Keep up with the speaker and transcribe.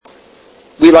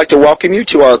we'd like to welcome you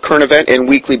to our current event and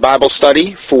weekly Bible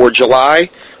study for July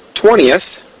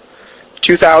 20th,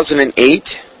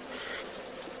 2008.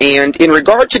 And in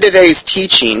regard to today's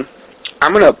teaching,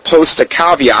 I'm going to post a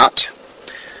caveat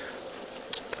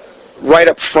right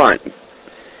up front,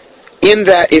 in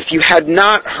that if you had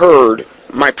not heard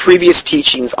my previous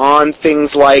teachings on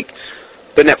things like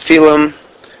the Nephilim,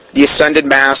 the Ascended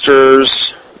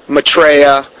Masters,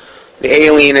 Maitreya, the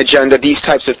alien agenda, these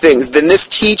types of things, then this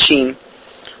teaching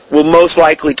will most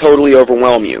likely totally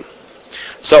overwhelm you.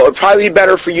 So it would probably be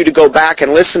better for you to go back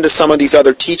and listen to some of these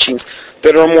other teachings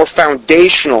that are more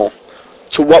foundational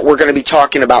to what we're going to be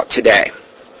talking about today.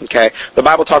 Okay? The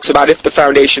Bible talks about if the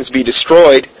foundations be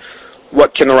destroyed,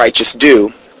 what can the righteous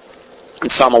do? In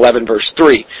Psalm 11, verse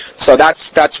 3. So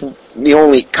that's the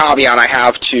only caveat I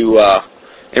have to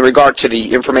in regard to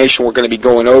the information we're going to be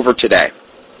going over today.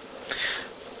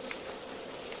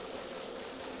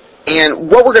 And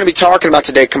what we're going to be talking about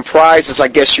today comprises, I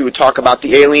guess you would talk about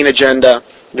the alien agenda,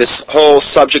 this whole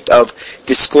subject of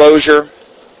disclosure.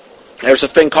 There's a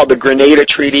thing called the Grenada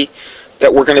Treaty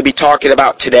that we're going to be talking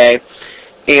about today.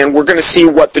 And we're going to see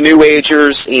what the New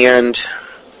Agers and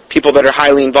people that are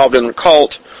highly involved in the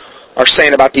cult are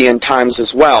saying about the end times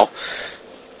as well.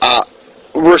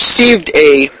 Received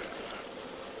a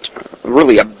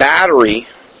battery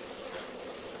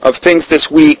of things this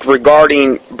week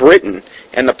regarding Britain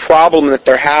and the problem that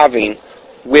they're having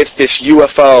with this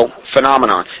UFO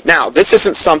phenomenon. Now, this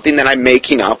isn't something that I'm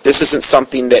making up. This isn't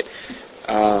something that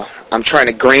I'm trying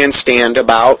to grandstand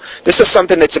about. This is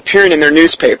something that's appearing in their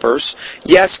newspapers.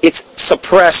 Yes, it's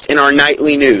suppressed in our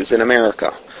nightly news in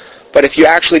America. But if you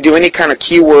actually do any kind of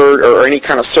keyword or any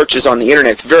kind of searches on the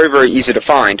internet, it's very, very easy to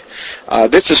find.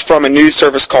 This is from a news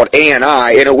service called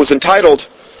ANI, and it was entitled,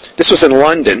 this was in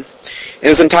London, it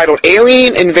was entitled,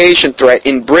 Alien Invasion Threat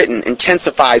in Britain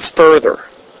Intensifies Further.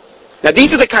 Now,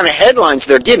 these are the kind of headlines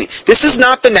they're giving. This is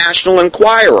not the National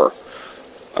Enquirer.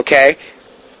 Okay?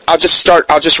 I'll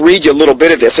just read you a little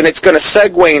bit of this, and it's going to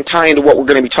segue and tie into what we're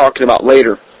going to be talking about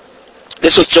later.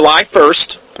 This was July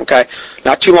 1st, okay,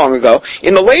 not too long ago.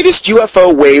 In the latest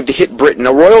UFO wave to hit Britain,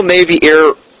 a Royal Navy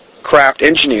aircraft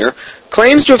engineer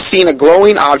claims to have seen a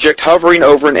glowing object hovering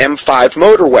over an M5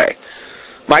 motorway.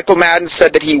 Michael Madden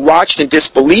said that he watched in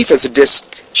disbelief as a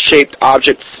disc-shaped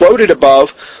object floated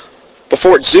above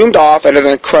before it zoomed off at an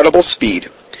incredible speed.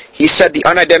 He said the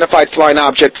unidentified flying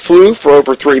object flew for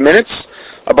over 3 minutes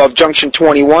above Junction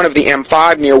 21 of the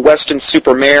M5 near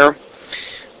Weston-super-Mare.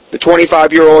 The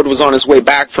 25-year-old was on his way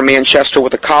back from Manchester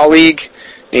with a colleague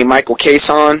named Michael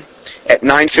Cason at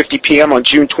 9:50 p.m. on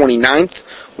June 29th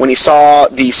when he saw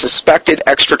the suspected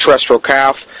extraterrestrial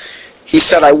craft. He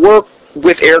said, I work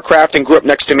with aircraft and grew up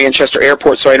next to Manchester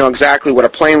Airport, so I know exactly what a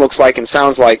plane looks like and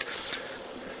sounds like.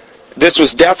 This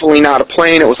was definitely not a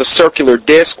plane. It was a circular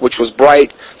disc, which was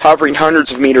bright, hovering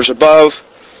hundreds of meters above.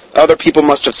 Other people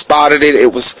must have spotted it.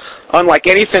 It was unlike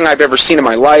anything I've ever seen in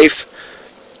my life.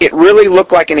 It really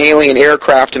looked like an alien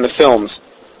aircraft in the films.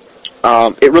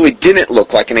 It really didn't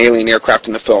look like an alien aircraft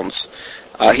in the films.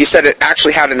 He said it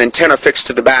actually had an antenna fixed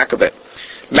to the back of it.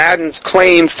 Madden's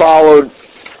claim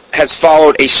has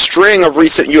followed a string of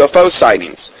recent UFO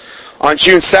sightings. On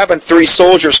June 7th, 3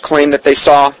 soldiers claimed that they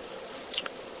saw,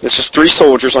 this is 3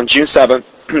 soldiers on June 7th,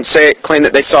 claimed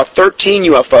that they saw 13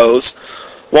 UFOs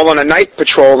while on a night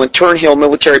patrol in Turnhill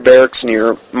Military Barracks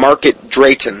near Market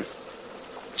Drayton.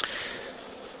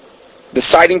 The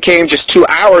sighting came just 2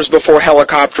 hours before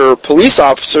helicopter police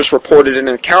officers reported an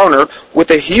encounter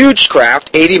with a huge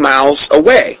craft 80 miles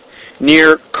away,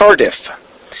 near Cardiff.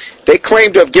 They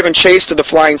claimed to have given chase to the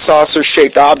flying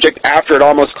saucer-shaped object after it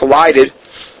almost collided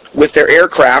with their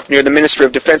aircraft near the Ministry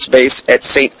of Defense base at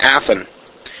St. Athan.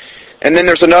 And then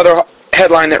there's another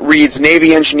headline that reads,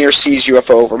 Navy engineer sees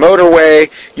UFO over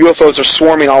motorway. UFOs are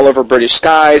swarming all over British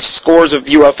skies. Scores of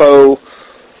UFO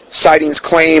sightings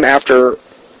claim after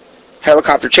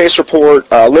helicopter chase report,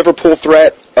 Liverpool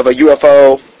threat of a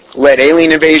UFO-led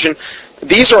alien invasion.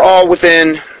 These are all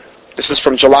within, this is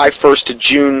from July 1st to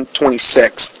June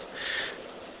 26th.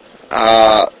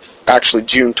 Actually,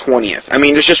 June 20th. I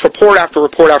mean, there's just report after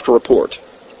report after report.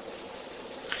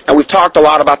 And we've talked a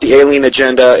lot about the alien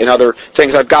agenda and other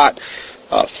things. I've got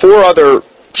 4 other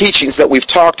teachings that we've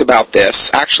talked about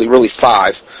this, actually really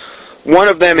 5. One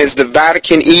of them is the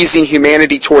Vatican easing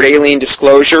humanity toward alien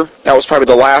disclosure. That was probably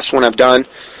the last one I've done.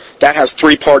 That has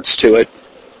 3 parts to it.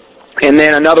 And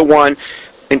then another one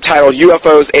entitled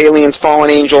UFOs, Aliens, Fallen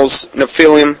Angels,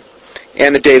 Nephilim,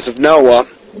 and the Days of Noah.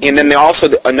 And then also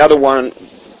another one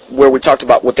where we talked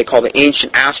about what they call the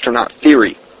ancient astronaut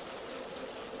theory.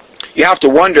 You have to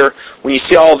wonder, when you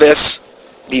see all this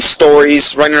these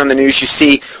stories running on the news. You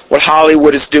see what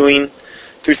Hollywood is doing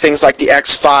through things like the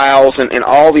X-Files and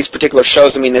all these particular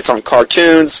shows. I mean, it's on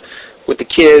cartoons with the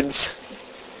kids.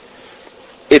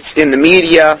 It's in the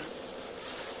media.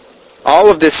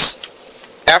 All of this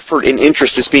effort and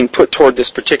interest is being put toward this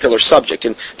particular subject.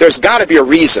 And there's got to be a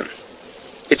reason.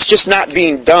 It's just not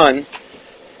being done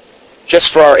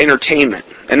just for our entertainment.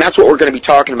 And that's what we're going to be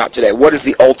talking about today. What is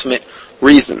the ultimate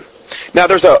reason? Now,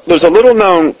 there's a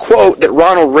little-known quote that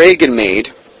Ronald Reagan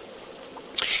made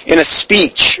in a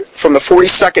speech from the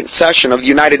 42nd session of the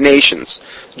United Nations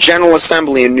General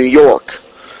Assembly in New York.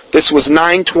 This was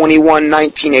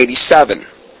 9/21/1987.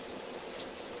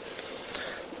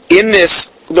 In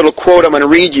this little quote I'm going to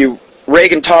read you,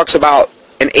 Reagan talks about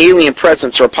an alien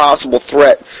presence or a possible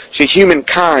threat to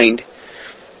humankind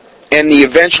and the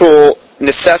eventual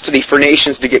necessity for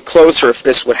nations to get closer if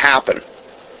this would happen.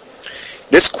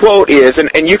 This quote is,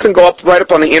 and you can go right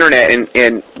up on the internet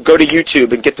and go to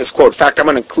YouTube and get this quote. In fact, I'm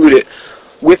going to include it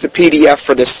with the PDF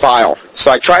for this file.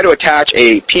 So I try to attach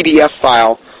a PDF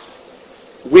file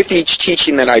with each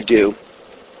teaching that I do,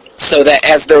 so that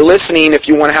as they're listening, if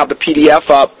you want to have the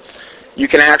PDF up, you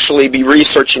can actually be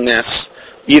researching this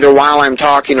either while I'm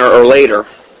talking or later,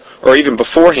 or even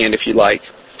beforehand if you like.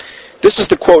 This is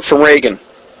the quote from Reagan.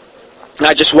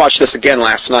 I just watched this again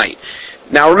last night.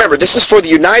 Now remember, this is for the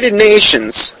United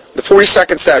Nations, the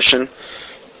 42nd session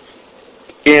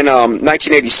in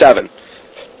 1987.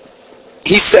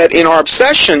 He said, "In our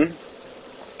obsession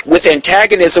with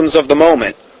antagonisms of the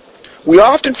moment, we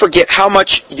often forget how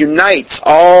much unites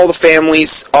all the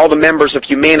families, all the members of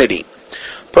humanity.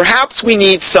 Perhaps we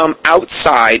need some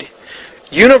outside,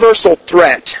 universal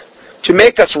threat to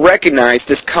make us recognize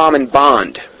this common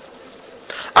bond.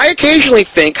 I occasionally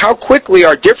think how quickly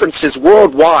our differences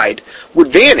worldwide would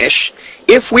vanish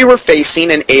if we were facing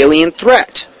an alien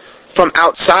threat from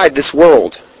outside this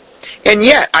world. And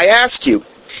yet, I ask you,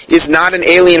 is not an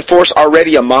alien force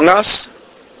already among us?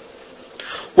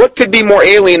 What could be more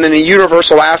alien than the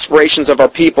universal aspirations of our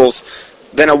peoples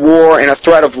than a war and a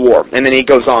threat of war?" And then he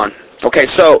goes on. Okay,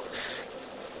 so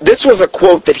this was a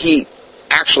quote that he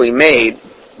actually made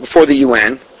before the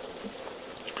UN,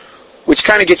 which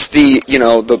kind of gets the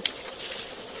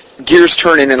gears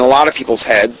turning in a lot of people's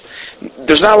head.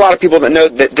 There's not a lot of people that know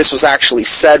that this was actually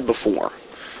said before.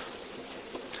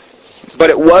 But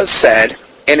it was said,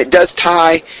 and it does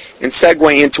tie and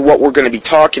segue into what we're going to be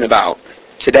talking about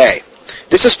today.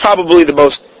 This is probably the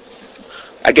most,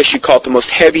 I guess you call it the most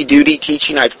heavy-duty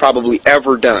teaching I've probably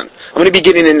ever done. I'm going to be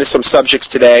getting into some subjects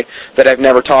today that I've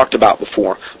never talked about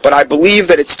before. But I believe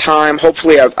that it's time.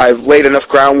 Hopefully I've laid enough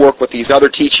groundwork with these other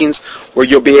teachings where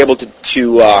you'll be able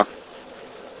to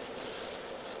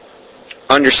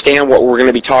understand what we're going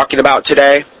to be talking about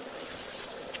today.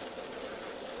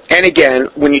 And again,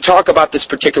 when you talk about this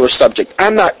particular subject,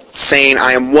 I'm not saying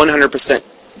I am 100%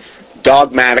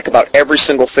 dogmatic about every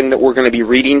single thing that we're going to be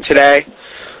reading today.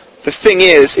 The thing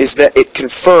is that it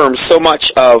confirms so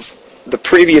much of the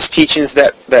previous teachings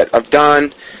that I've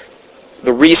done,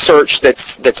 the research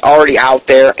that's already out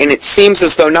there, and it seems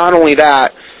as though not only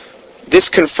that, this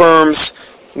confirms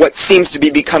what seems to be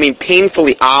becoming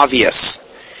painfully obvious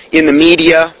in the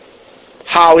media,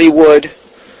 Hollywood.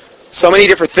 So many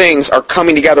different things are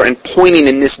coming together and pointing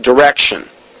in this direction,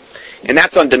 and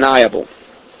that's undeniable.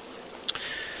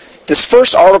 This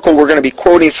first article we're going to be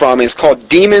quoting from is called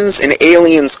 "Demons and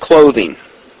Aliens Clothing"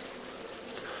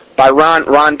 by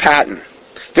Ron Patton.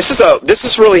 This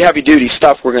is really heavy-duty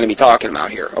stuff we're going to be talking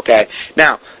about here, okay?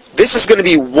 Now, this is going to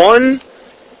be one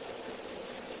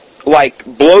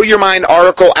blow-your-mind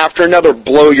article after another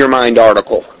blow-your-mind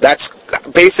article. That's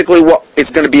basically what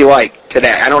it's going to be like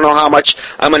today. I don't know how much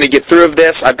I'm going to get through of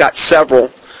this. I've got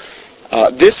several.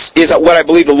 This is what I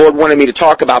believe the Lord wanted me to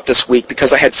talk about this week,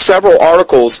 because I had several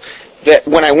articles that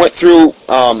when I went through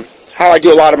how I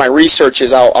do a lot of my research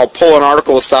is I'll pull an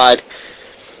article aside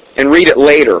and read it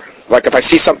later. Like if I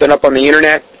see something up on the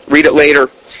internet, read it later.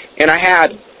 And I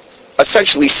had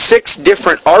essentially 6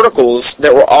 different articles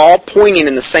that were all pointing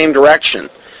in the same direction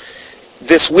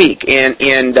this week.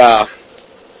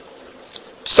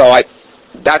 So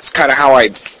that's kind of how I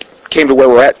came to where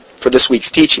we're at for this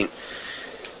week's teaching.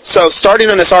 So starting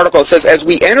on this article, it says, "As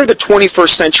we enter the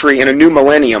 21st century in a new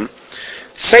millennium,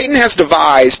 Satan has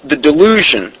devised the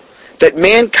delusion that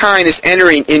mankind is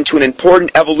entering into an important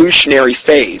evolutionary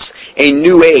phase, a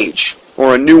new age,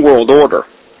 or a new world order."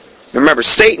 Remember,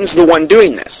 Satan's the one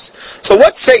doing this. So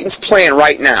what's Satan's plan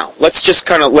right now? Let's just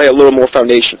kind of lay a little more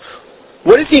foundation.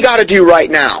 What does he got to do right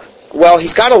now? Well,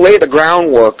 he's got to lay the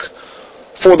groundwork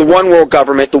for the one world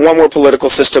government, the one world political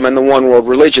system, and the one world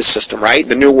religious system, right?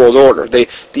 The New World Order. The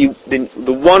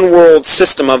one world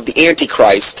system of the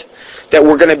Antichrist that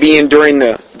we're going to be in during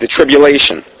the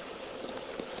tribulation.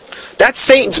 That's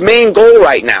Satan's main goal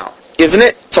right now, isn't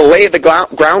it? To lay the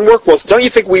groundwork? Well, don't you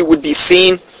think we would be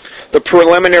seeing the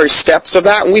preliminary steps of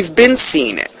that? And we've been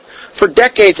seeing it. For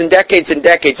decades and decades and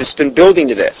decades, it's been building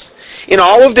to this. And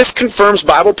all of this confirms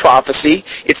Bible prophecy.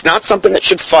 It's not something that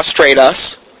should frustrate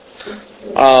us.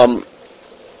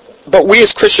 But we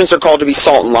as Christians are called to be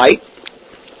salt and light.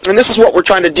 And this is what we're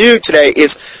trying to do today,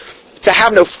 is to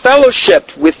have no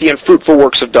fellowship with the unfruitful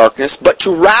works of darkness, but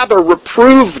to rather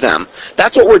reprove them.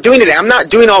 That's what we're doing today. I'm not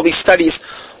doing all these studies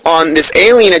on this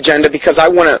alien agenda because I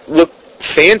want to look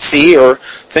fancy or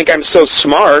think I'm so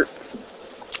smart.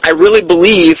 I really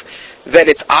believe that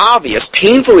it's obvious,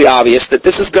 painfully obvious, that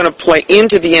this is going to play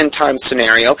into the end time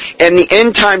scenario and the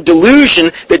end time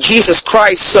delusion that Jesus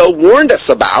Christ so warned us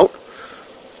about,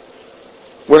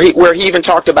 where he even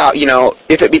talked about,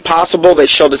 if it be possible, they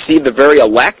shall deceive the very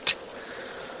elect.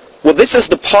 Well, this is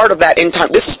the part of that end time.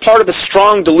 This is part of the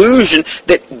strong delusion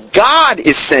that God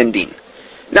is sending.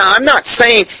 Now, I'm not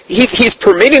saying he's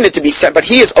permitting it to be sent, but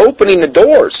he is opening the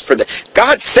doors for that.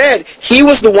 God said he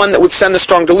was the one that would send the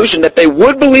strong delusion, that they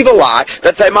would believe a lie,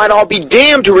 that they might all be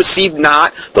damned who receive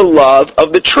not the love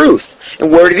of the truth.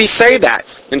 And where did he say that?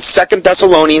 In 2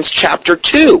 Thessalonians chapter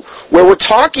 2, where we're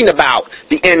talking about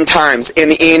the end times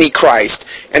and the Antichrist,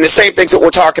 and the same things that we're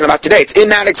talking about today. It's in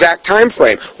that exact time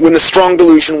frame when the strong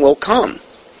delusion will come.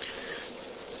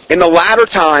 In the latter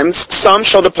times, some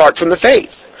shall depart from the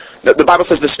faith. The Bible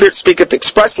says, the Spirit speaketh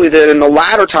expressly that in the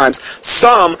latter times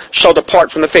some shall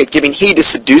depart from the faith, giving heed to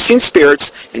seducing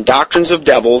spirits and doctrines of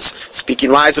devils, speaking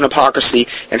lies and hypocrisy,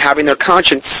 and having their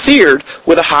conscience seared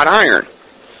with a hot iron.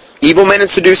 Evil men and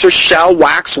seducers shall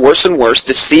wax worse and worse,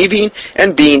 deceiving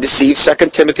and being deceived,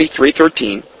 2 Timothy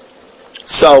 3:13.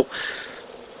 So,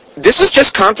 this is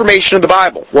just confirmation of the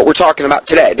Bible, what we're talking about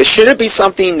today. This shouldn't be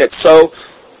something that's so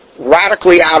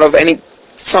radically out of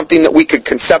something that we could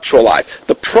conceptualize.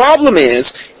 The problem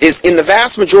is in the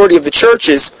vast majority of the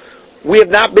churches, we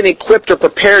have not been equipped or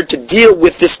prepared to deal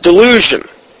with this delusion.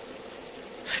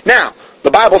 Now, the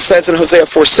Bible says in Hosea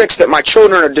 4:6 that my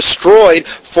children are destroyed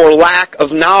for lack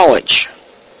of knowledge.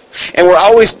 And we're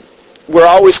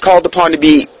always called upon to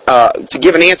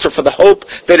give an answer for the hope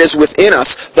that is within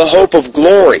us, the hope of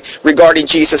glory regarding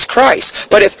Jesus Christ.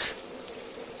 But if,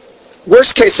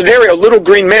 worst case scenario, little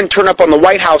green men turn up on the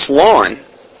White House lawn,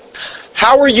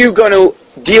 how are you going to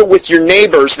deal with your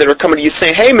neighbors that are coming to you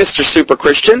saying, hey, Mr. Super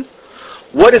Christian,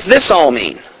 what does this all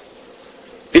mean?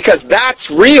 Because that's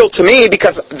real to me,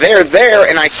 because they're there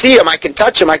and I see them, I can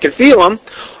touch them, I can feel them.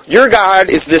 Your God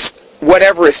is this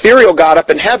whatever ethereal God up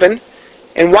in heaven,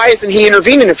 and why isn't he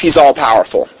intervening if he's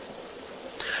all-powerful?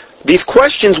 These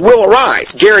questions will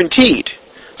arise, guaranteed.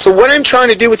 So what I'm trying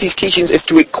to do with these teachings is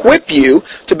to equip you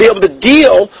to be able to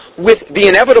deal with the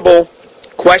inevitable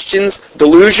questions,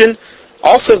 delusion,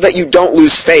 also that you don't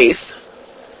lose faith.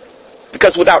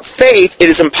 Because without faith, it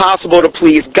is impossible to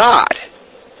please God.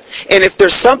 And if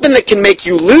there's something that can make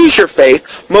you lose your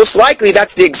faith, most likely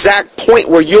that's the exact point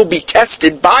where you'll be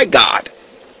tested by God.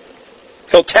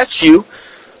 He'll test you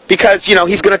because,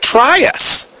 he's going to try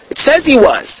us. It says he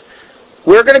was.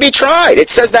 We're going to be tried. It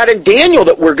says that in Daniel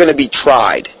that we're going to be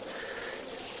tried.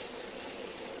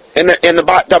 And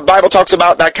the Bible talks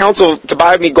about that counsel to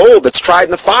buy me gold that's tried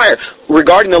in the fire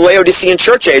regarding the Laodicean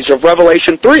church age of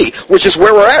Revelation 3, which is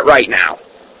where we're at right now.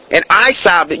 And eye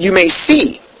salve that you may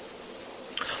see.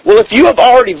 Well, if you have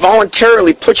already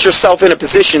voluntarily put yourself in a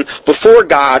position before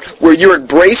God where you're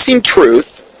embracing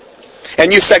truth,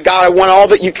 and you said, God, I want all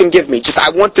that you can give me.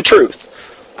 I want the truth.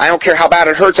 I don't care how bad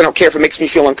it hurts. I don't care if it makes me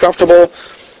feel uncomfortable.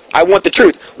 I want the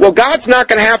truth. Well, God's not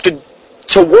going to have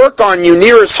to work on you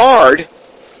near as hard,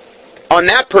 on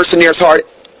that person near as hard,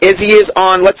 as he is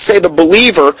on, let's say, the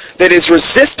believer that is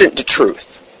resistant to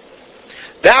truth.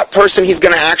 That person he's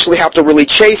going to actually have to really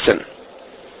chasten.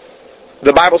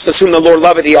 The Bible says, whom the Lord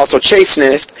loveth, he also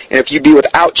chasteneth. And if you be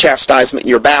without chastisement,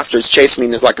 you're bastards.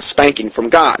 Chastening is like a spanking from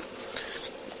God.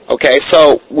 Okay,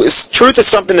 so truth is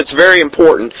something that's very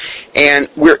important, and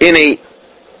we're in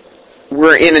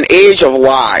an age of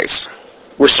lies.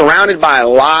 We're surrounded by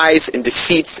lies and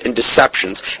deceits and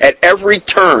deceptions at every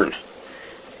turn.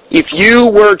 If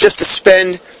you were just to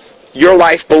spend your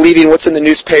life believing what's in the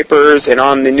newspapers and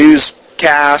on the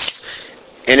newscasts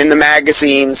and in the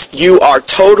magazines, you are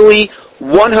totally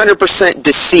 100%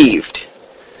 deceived.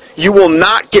 You will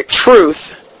not get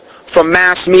truth from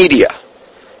mass media.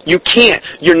 You can't.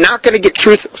 You're not going to get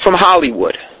truth from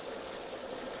Hollywood.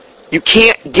 You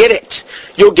can't get it.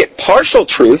 You'll get partial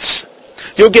truths.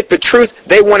 you'll get the truth.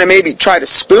 They want to maybe try to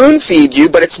spoon feed you,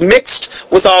 but it's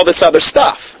mixed with all this other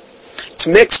stuff. It's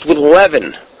mixed with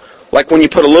leaven. Like when you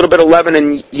put a little bit of leaven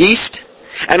in yeast,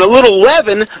 and a little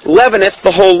leaven leaveneth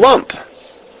the whole lump.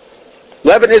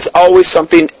 Leaven is always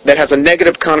something that has a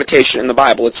negative connotation in the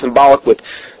Bible. It's symbolic with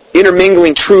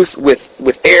intermingling truth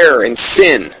with error and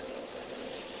sin.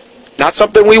 Not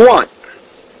something we want.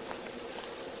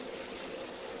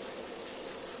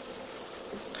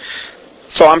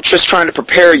 So I'm just trying to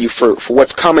prepare you for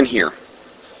what's coming here.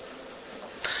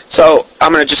 So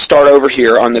I'm going to just start over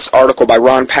here on this article by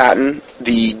Ron Patton,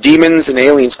 The Demons and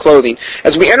Aliens Clothing.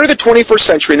 As we enter the 21st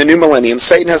century in the new millennium,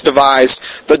 Satan has devised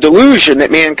the delusion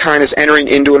that mankind is entering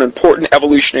into an important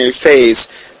evolutionary phase,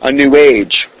 a new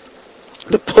age.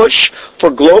 The push for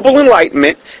global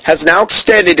enlightenment has now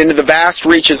extended into the vast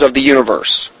reaches of the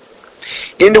universe,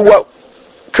 into what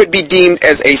could be deemed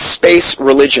as a space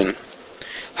religion.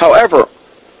 However,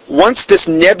 once this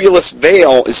nebulous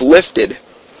veil is lifted,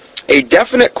 a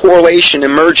definite correlation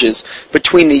emerges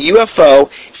between the UFO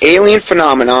alien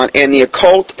phenomenon and the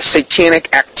occult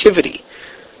satanic activity.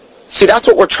 See, that's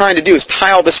what we're trying to do, is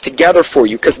tie all this together for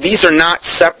you, because these are not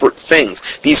separate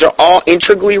things. These are all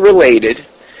integrally related.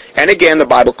 And again, the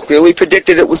Bible clearly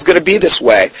predicted it was going to be this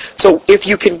way. So if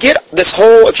you can get this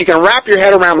whole, if you can wrap your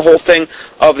head around the whole thing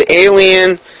of the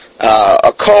alien,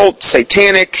 occult,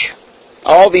 satanic,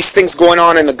 all these things going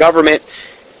on in the government,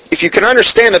 if you can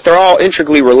understand that they're all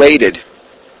integrally related,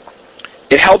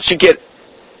 it helps you get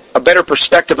a better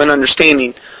perspective and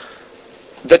understanding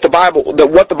that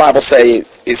what the Bible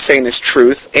is saying is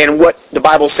truth, and what the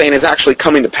Bible is saying is actually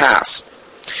coming to pass.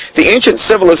 The ancient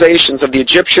civilizations of the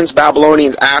Egyptians,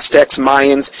 Babylonians, Aztecs,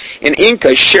 Mayans, and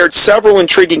Incas shared several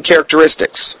intriguing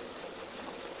characteristics.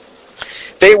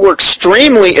 They were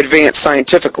extremely advanced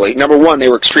scientifically. Number one, they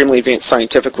were extremely advanced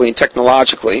scientifically and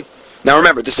technologically. Now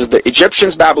remember, this is the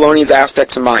Egyptians, Babylonians,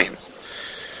 Aztecs, and Mayans.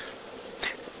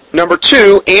 Number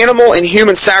two, animal and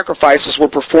human sacrifices were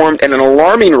performed at an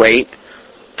alarming rate,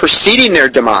 preceding their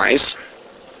demise.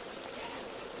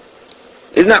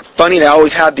 Isn't that funny? They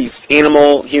always had these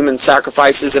animal-human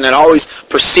sacrifices, and it always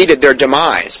preceded their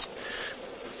demise.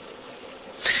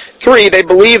 Three, they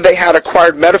believed they had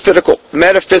acquired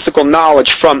metaphysical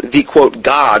knowledge from the, quote,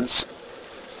 gods,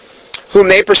 whom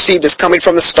they perceived as coming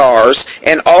from the stars,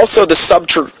 and also the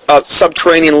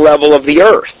subterranean level of the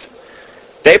earth.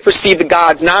 They perceived the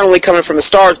gods not only coming from the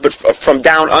stars, but from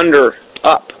down under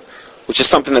up, which is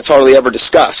something that's hardly ever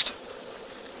discussed.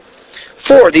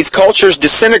 Four, these cultures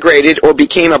disintegrated or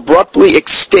became abruptly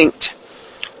extinct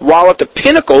while at the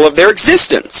pinnacle of their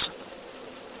existence.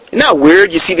 Isn't that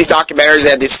weird? You see these documentaries,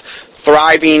 they had this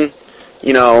thriving,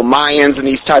 Mayans and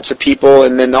these types of people,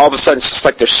 and then all of a sudden it's just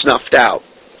like they're snuffed out.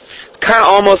 It's kind of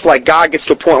almost like God gets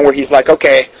to a point where he's like,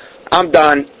 okay, I'm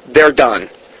done, they're done.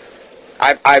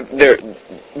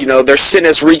 Their sin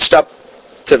has reached up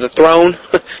to the throne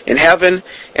in heaven,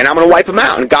 and I'm going to wipe them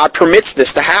out. And God permits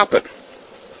this to happen.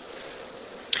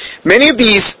 Many of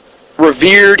these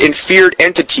revered and feared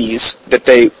entities that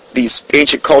these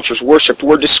ancient cultures worshipped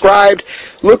were described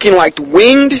looking like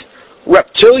winged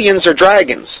reptilians or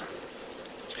dragons.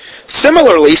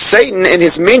 Similarly, Satan and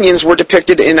his minions were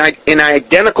depicted in an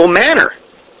identical manner,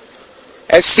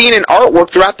 as seen in artwork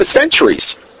throughout the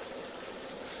centuries.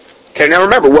 Okay, now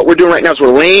remember, what we're doing right now is we're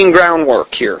laying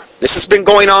groundwork here. This has been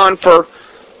going on for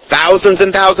thousands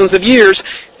and thousands of years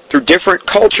through different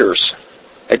cultures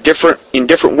in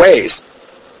different ways.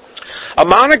 A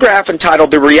monograph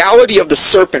entitled The Reality of the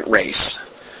Serpent Race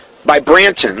by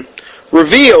Branton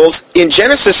reveals in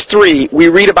Genesis 3 we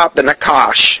read about the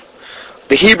Nakash,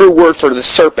 the Hebrew word for the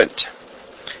serpent.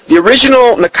 The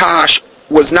original Nakash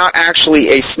was not actually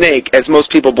a snake, as most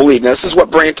people believe. Now, this is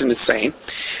what Branton is saying,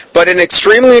 but an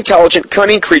extremely intelligent,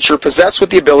 cunning creature possessed with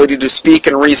the ability to speak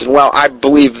and reason. Well, I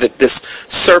believe that this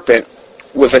serpent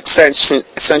was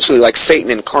essentially like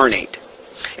Satan incarnate.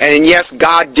 And yes,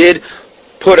 God did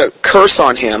put a curse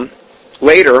on him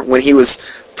later when he was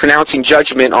pronouncing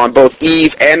judgment on both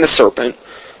Eve and the serpent,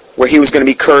 where he was going to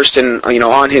be cursed and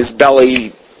on his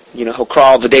belly, he'll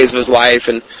crawl the days of his life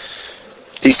and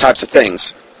these types of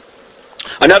things.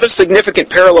 Another significant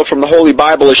parallel from the Holy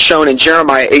Bible is shown in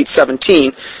Jeremiah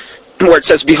 8:17, where it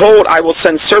says, "Behold, I will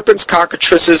send serpents,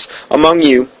 cockatrices among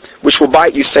you, which will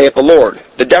bite you, saith the Lord."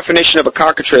 The definition of a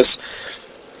cockatrice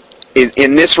is,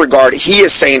 in this regard, he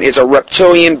is saying, is a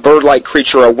reptilian, bird-like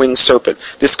creature, a winged serpent.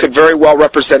 This could very well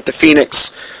represent the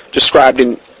phoenix described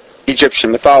in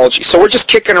Egyptian mythology. So we're just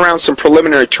kicking around some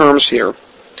preliminary terms here.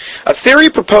 A theory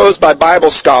proposed by Bible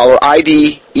scholar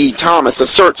I.D.E. Thomas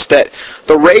asserts that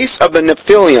the race of the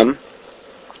Nephilim,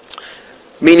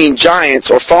 meaning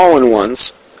giants or fallen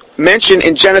ones, mentioned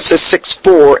in Genesis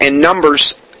 6:4 and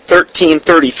Numbers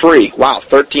 13:33. Wow,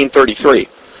 13:33.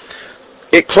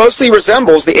 It closely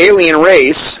resembles the alien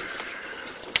race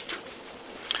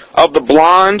of the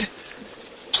blonde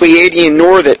Pleiadian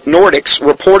Nordics,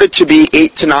 reported to be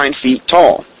 8 to 9 feet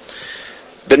tall.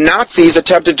 The Nazis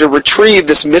attempted to retrieve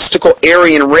this mystical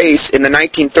Aryan race in the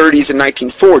 1930s and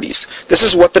 1940s. This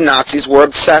is what the Nazis were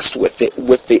obsessed with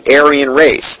the Aryan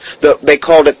race. They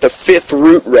called it the fifth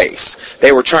root race.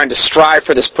 They were trying to strive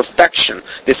for this perfection,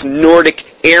 this Nordic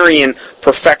Aryan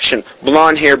perfection,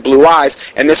 blonde hair, blue eyes,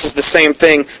 and this is the same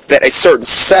thing that a certain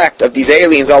sect of these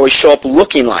aliens always show up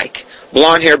looking like.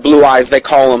 Blonde hair, blue eyes, they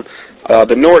call them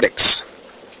the Nordics.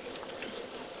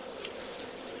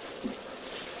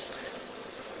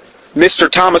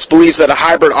 Mr. Thomas believes that a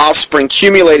hybrid offspring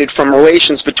accumulated from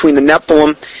relations between the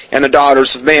Nephilim and the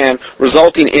daughters of man,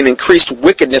 resulting in increased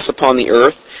wickedness upon the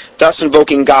earth, thus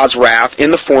invoking God's wrath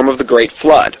in the form of the Great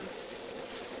Flood.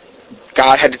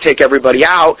 God had to take everybody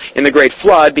out in the Great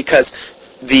Flood because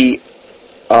these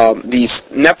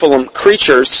Nephilim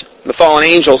creatures, the fallen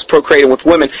angels procreating with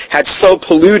women, had so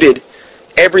polluted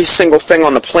every single thing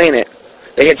on the planet.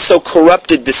 They had so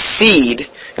corrupted the seed,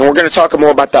 and we're going to talk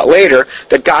more about that later,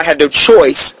 that God had no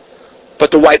choice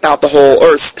but to wipe out the whole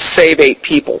earth, save 8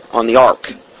 people on the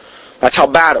ark. That's how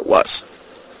bad it was.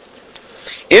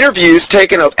 Interviews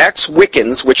taken of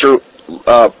ex-Wiccans, which are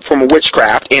from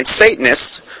witchcraft, and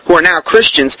Satanists, who are now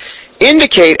Christians,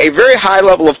 indicate a very high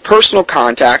level of personal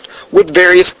contact with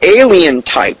various alien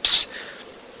types,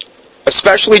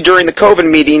 especially during the COVID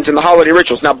meetings and the holiday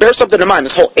rituals. Now, bear something in mind.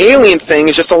 This whole alien thing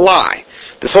is just a lie.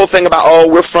 This whole thing about,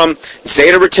 we're from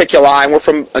Zeta Reticuli, and we're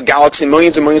from a galaxy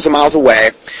millions and millions of miles away.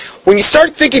 When you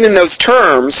start thinking in those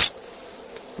terms,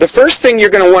 the first thing you're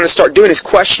going to want to start doing is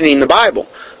questioning the Bible.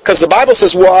 Because the Bible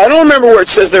says, well, I don't remember where it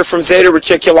says they're from Zeta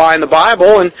Reticuli in the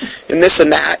Bible, and this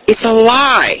and that. It's a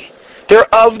lie. They're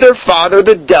of their father,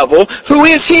 the devil. Who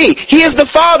is he? He is the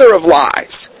father of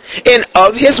lies. And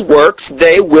of his works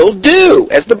they will do,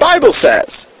 as the Bible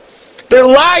says. They're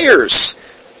liars.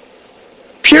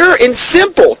 Pure and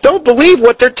simple. Don't believe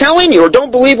what they're telling you, or don't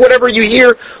believe whatever you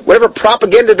hear, whatever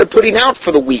propaganda they're putting out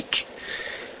for the week.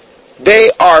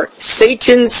 They are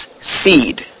Satan's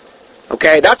seed.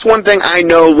 Okay, that's one thing I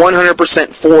know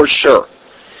 100% for sure.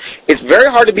 It's very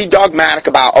hard to be dogmatic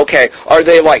about, okay, are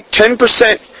they like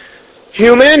 10%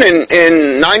 human and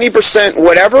 90%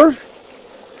 whatever?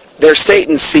 They're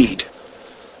Satan's seed.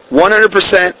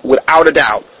 100% without a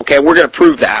doubt. Okay, we're going to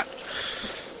prove that.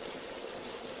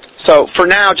 So for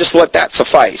now, just let that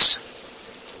suffice.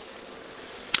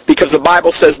 Because the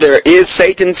Bible says there is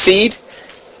Satan's seed,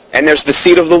 and there's the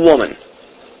seed of the woman.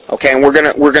 Okay, and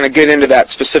we're gonna get into that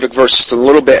specific verse just a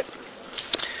little bit.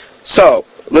 So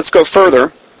let's go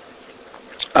further.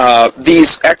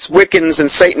 These ex-Wiccans and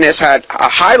Satanists had a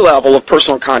high level of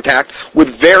personal contact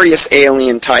with various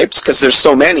alien types, because there's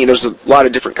so many, there's a lot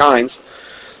of different kinds,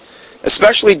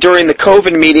 especially during the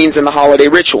COVID meetings and the holiday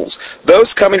rituals.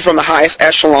 Those coming from the highest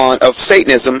echelon of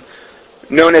Satanism,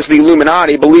 known as the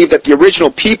Illuminati, believe that the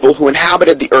original people who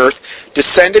inhabited the earth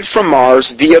descended from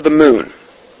Mars via the moon.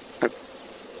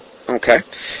 Okay.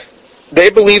 They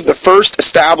believe the first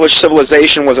established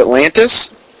civilization was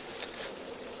Atlantis.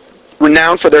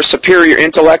 Renowned for their superior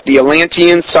intellect, the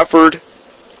Atlanteans suffered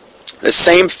the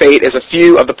same fate as a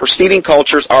few of the preceding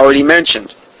cultures already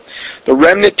mentioned. The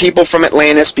remnant people from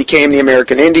Atlantis became the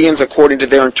American Indians according to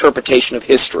their interpretation of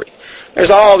history. There's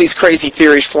all these crazy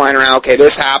theories flying around, okay,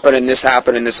 this happened and this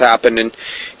happened and this happened, and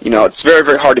it's very,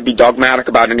 very hard to be dogmatic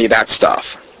about any of that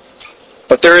stuff.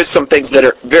 But there is some things that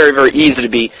are very, very easy to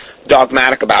be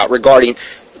dogmatic about regarding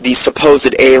these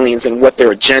supposed aliens and what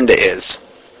their agenda is.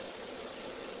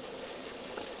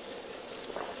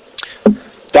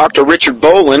 Dr. Richard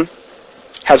Bolin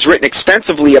has written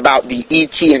extensively about the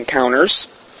ET encounters,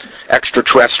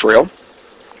 extraterrestrial.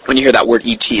 When you hear that word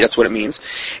ET, that's what it means.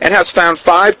 And has found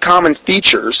 5 common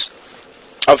features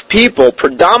of people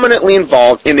predominantly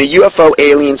involved in the UFO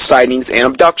alien sightings and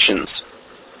abductions.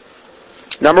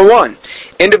 Number 1,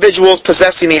 individuals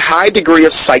possessing a high degree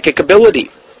of psychic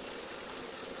ability.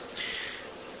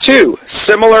 2,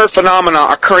 similar phenomena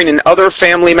occurring in other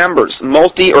family members,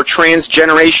 multi- or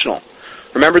transgenerational.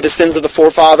 Remember the sins of the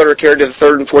forefather are carried to the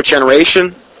 3rd and 4th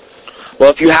generation?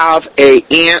 Well, if you have an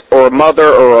aunt or a mother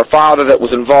or a father that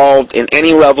was involved in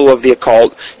any level of the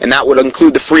occult, and that would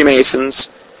include the Freemasons,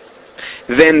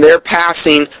 then they're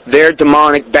passing their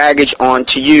demonic baggage on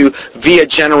to you via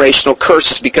generational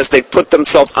curses because they put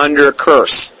themselves under a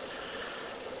curse.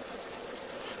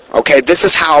 Okay, this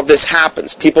is how this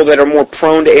happens. People that are more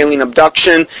prone to alien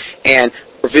abduction and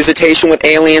or visitation with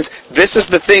aliens. This is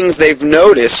the things they've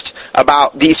noticed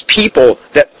about these people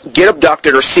that get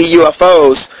abducted or see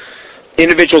UFOs.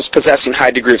 Individuals possessing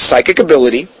high degree of psychic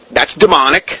ability. That's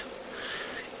demonic.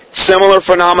 Similar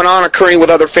phenomenon occurring with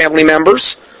other family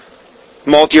members.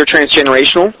 Multi or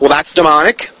transgenerational. Well, that's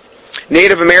demonic.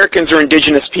 Native Americans or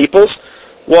indigenous peoples.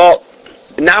 Well,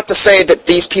 not to say that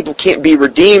these people can't be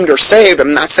redeemed or saved.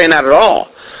 I'm not saying that at all.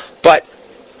 But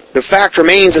the fact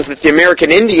remains is that the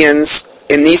American Indians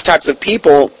and these types of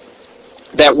people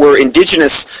that were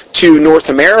indigenous to North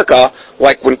America,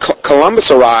 like when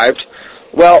Columbus arrived,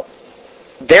 well,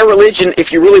 their religion,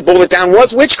 if you really boil it down,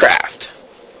 was witchcraft.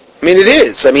 I mean, it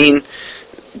is. I mean,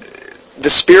 the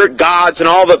spirit gods and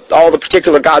all the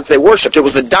particular gods they worshipped, it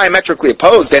was diametrically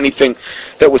opposed to anything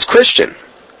that was Christian.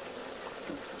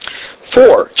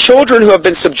 4, children who have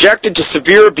been subjected to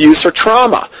severe abuse or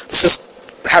trauma. This is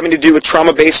having to do with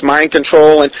trauma-based mind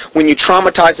control, and when you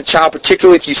traumatize a child,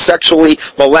 particularly if you sexually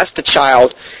molest a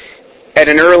child at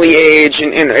an early age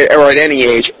or at any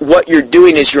age, what you're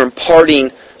doing is you're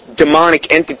imparting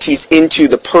demonic entities into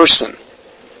the person.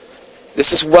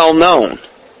 This is well known.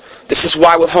 This is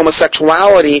why with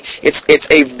homosexuality,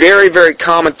 it's a very, very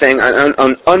common thing.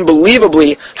 An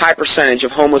unbelievably high percentage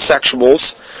of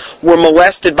homosexuals were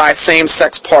molested by a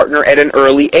same-sex partner at an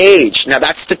early age. Now,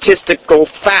 that's statistical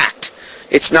fact.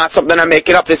 It's not something I'm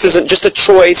making up. This isn't just a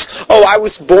choice. Oh, I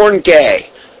was born gay.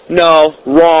 No,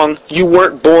 wrong. You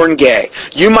weren't born gay.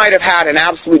 You might have had an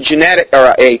absolute genetic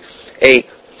or a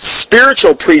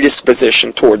spiritual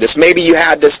predisposition toward this. Maybe you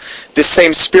had this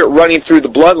same spirit running through the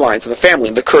bloodlines of the family.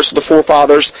 The curse of the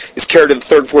forefathers is carried to the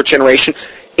 3rd and 4th generation.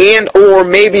 And or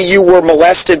maybe you were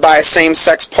molested by a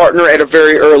same-sex partner at a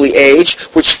very early age,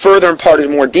 which further imparted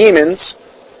more demons.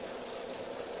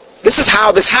 This is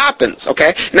how this happens,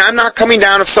 okay? Now, I'm not coming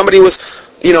down if somebody was,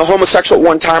 homosexual at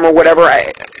one time or whatever.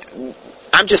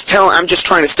 I'm just trying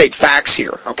to state facts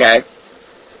here, okay?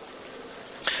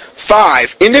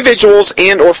 5, individuals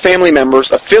and or family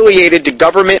members affiliated to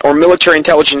government or military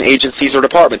intelligence agencies or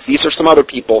departments. These are some other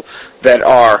people that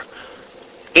are.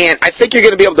 And I think you're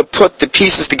going to be able to put the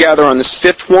pieces together on this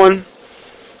 5th one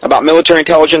about military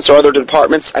intelligence or other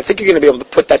departments. I think you're going to be able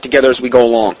to put that together as we go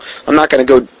along. I'm not going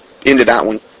to go into that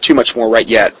one too much more right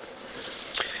yet.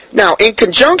 Now, in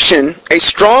conjunction, a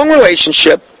strong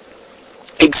relationship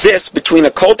exists between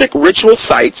occultic ritual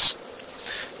sites,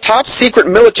 top secret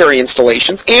military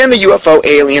installations, and the UFO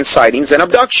alien sightings and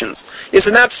abductions.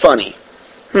 Isn't that funny?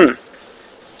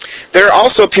 There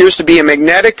also appears to be a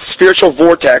magnetic spiritual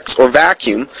vortex or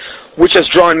vacuum which has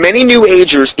drawn many New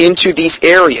Agers into these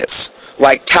areas,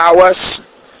 like Taos,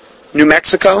 New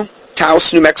Mexico,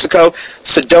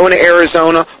 Sedona,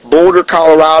 Arizona, Boulder,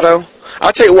 Colorado.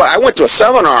 I'll tell you what, I went to a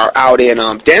seminar out in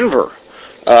Denver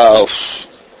 4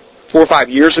 or 5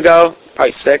 years ago,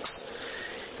 probably 6.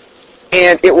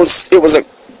 And it wasn't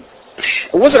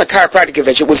a chiropractic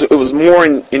convention. It was more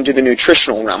into the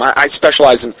nutritional realm. I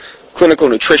specialize in clinical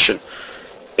nutrition,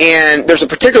 and there's a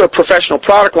particular professional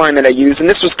product line that I use. And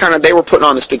this was they were putting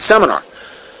on this big seminar,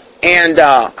 and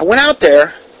I went out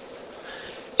there,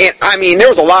 and I mean there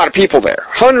was a lot of people there,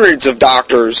 hundreds of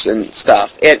doctors and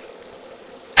stuff. And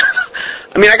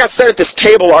I mean I got set at this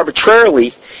table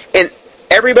arbitrarily, and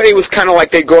everybody was kind of like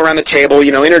they'd go around the table,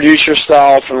 introduce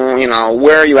yourself, and,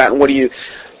 where are you at and what do you...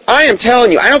 I am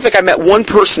telling you, I don't think I met one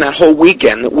person that whole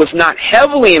weekend that was not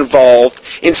heavily involved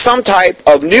in some type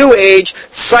of New Age,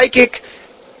 psychic,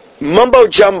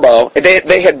 mumbo-jumbo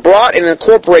they had brought and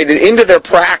incorporated into their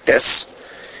practice,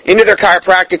 into their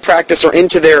chiropractic practice or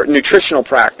into their nutritional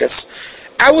practice.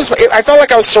 I felt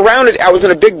like I was surrounded, I was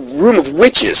in a big room of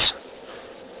witches.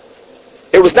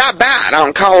 It was that bad out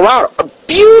in Colorado.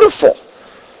 Beautiful.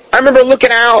 I remember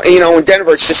looking out, in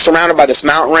Denver, it's just surrounded by this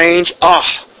mountain range.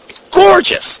 Oh, it's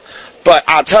gorgeous. But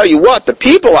I'll tell you what, the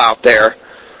people out there,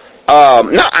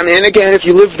 and again, if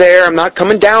you live there, I'm not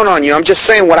coming down on you. I'm just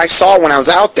saying what I saw when I was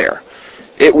out there.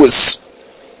 It was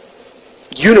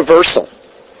universal.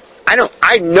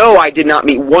 I know I did not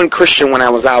meet one Christian when I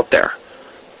was out there.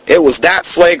 It was that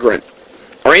flagrant,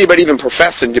 or anybody even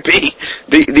professing to be.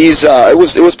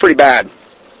 It was pretty bad.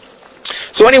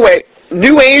 So anyway,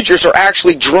 New Agers are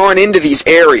actually drawn into these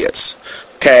areas.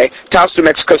 Okay, Taos, New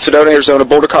Mexico, Sedona, Arizona,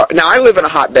 Boulder, Colorado. Now I live in a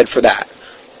hotbed for that.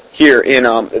 Here in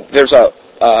there's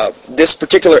this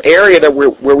particular area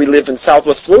where we live in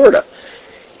Southwest Florida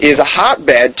is a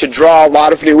hotbed to draw a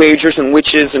lot of New Agers and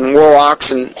witches and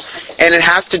warlocks, and it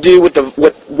has to do with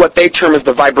what they term as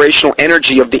the vibrational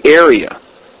energy of the area.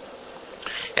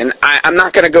 And I'm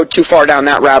not going to go too far down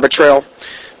that rabbit trail.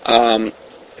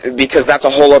 because that's a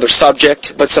whole other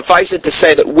subject. But suffice it to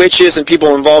say that witches and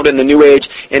people involved in the New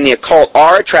Age and the occult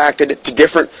are attracted to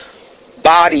different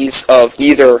bodies of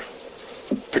either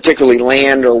particularly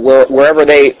land or wherever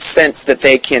they sense that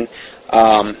they can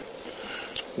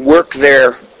work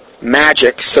their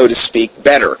magic, so to speak,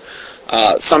 better.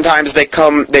 Sometimes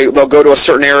they'll go to a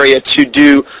certain area to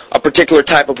do a particular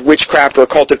type of witchcraft or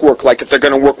occultic work. Like if they're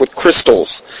going to work with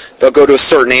crystals, they'll go to a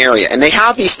certain area. And they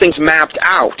have these things mapped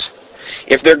out.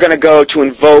 If they're going to go to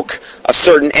invoke a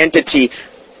certain entity,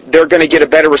 they're going to get a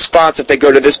better response if they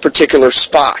go to this particular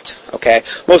spot. Okay?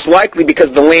 Most likely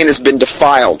because the land has been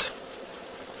defiled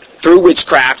through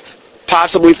witchcraft,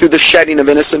 possibly through the shedding of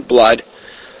innocent blood.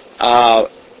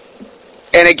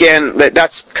 And again,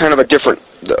 that's kind of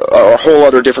a whole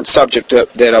other different subject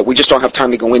that we just don't have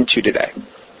time to go into today.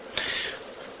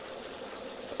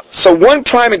 So one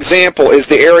prime example is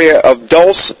the area of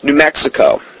Dulce, New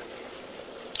Mexico,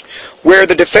 where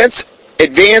the Defense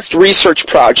Advanced Research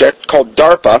Project, called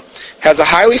DARPA, has a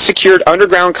highly secured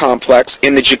underground complex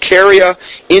in the Jicarilla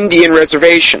Indian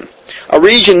Reservation, a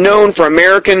region known for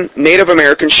Native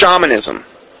American shamanism.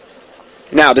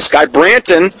 Now, this guy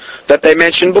Branton, that they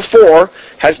mentioned before,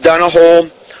 has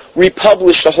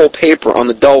republished a whole paper on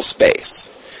the Dulce base.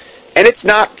 And it's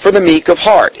not for the meek of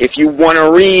heart. If you want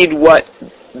to read what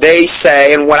they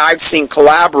say and what I've seen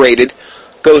collaborated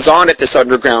goes on at this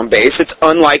underground base, it's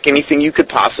unlike anything you could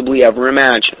possibly ever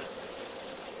imagine.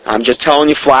 I'm just telling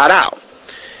you flat out.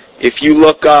 If you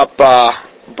look up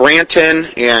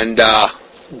Branton and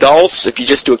Dulce, if you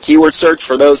just do a keyword search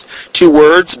for those two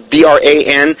words,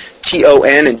 Branton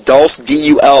and Dulce,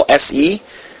 Dulse.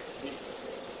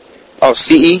 Oh,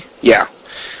 CE? Yeah.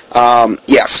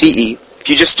 CE. If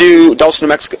you just do Dulce, New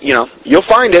Mexico, you'll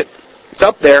find it. It's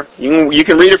up there. You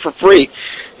can read it for free.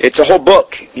 It's a whole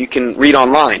book you can read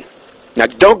online. Now,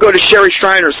 don't go to Sherry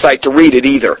Schreiner's site to read it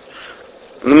either.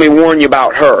 Let me warn you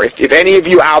about her. If any of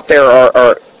you out there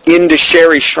are into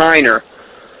Sherry Schreiner,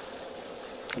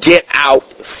 get out,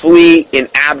 flee in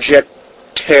abject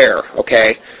terror,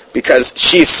 okay? Because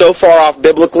she's so far off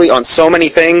biblically on so many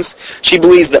things. She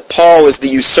believes that Paul is the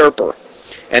usurper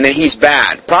and that he's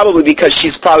bad. Probably because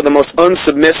she's probably the most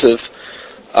unsubmissive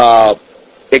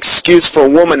excuse for a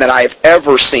woman that I have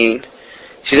ever seen.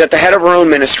 She's at the head of her own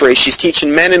ministry. She's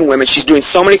teaching men and women. She's doing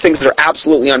so many things that are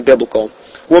absolutely unbiblical.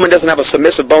 Woman doesn't have a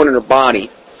submissive bone in her body.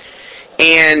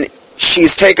 And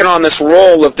she's taken on this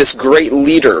role of this great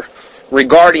leader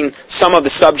regarding some of the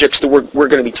subjects that we're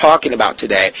going to be talking about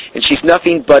today. And she's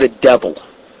nothing but a devil.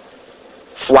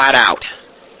 Flat out.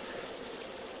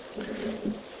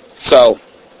 So,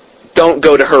 don't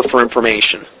go to her for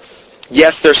information.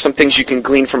 Yes, there's some things you can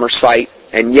glean from her site.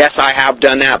 And yes, I have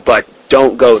done that, but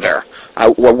don't go there. I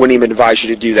wouldn't even advise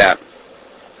you to do that.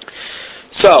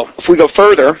 So, if we go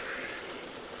further,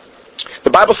 the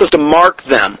Bible says to mark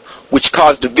them, which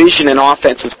cause division and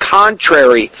offenses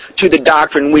contrary to the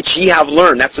doctrine which ye have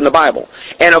learned. That's in the Bible.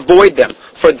 And avoid them.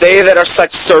 For they that are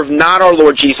such serve not our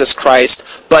Lord Jesus Christ,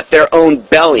 but their own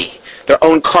belly, their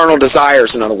own carnal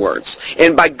desires, in other words.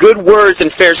 And by good words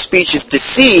and fair speeches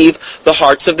deceive the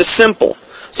hearts of the simple.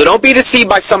 So don't be deceived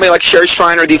by somebody like Sherry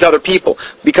Schreiner or these other people.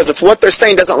 Because if what they're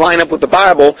saying doesn't line up with the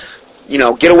Bible,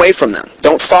 get away from them.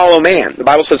 Don't follow man. The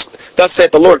Bible says, thus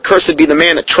saith the Lord, cursed be the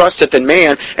man that trusteth in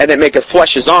man, and that maketh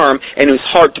flesh his arm, and whose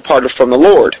heart departeth from the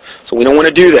Lord. So we don't want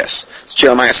to do this. It's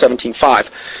Jeremiah 17:5.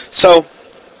 So,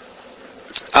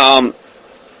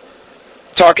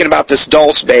 talking about this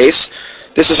Dulce base,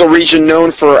 this is a region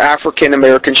known for African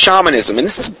American shamanism. And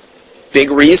this is a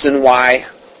big reason why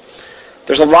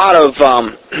there's a lot of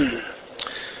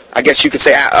I guess you could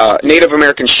say Native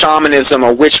American shamanism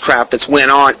or witchcraft that's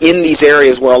went on in these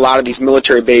areas where a lot of these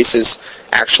military bases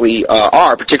actually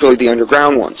are, particularly the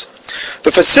underground ones.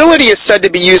 The facility is said to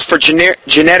be used for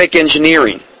genetic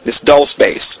engineering, this Dulce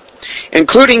base,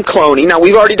 including cloning. Now,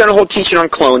 we've already done a whole teaching on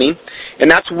cloning,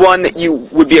 and that's one that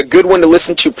would be a good one to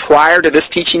listen to prior to this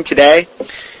teaching today.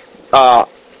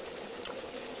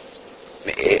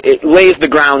 It lays the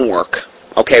groundwork,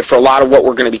 okay, for a lot of what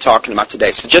we're going to be talking about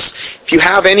today. So just, if you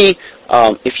have any,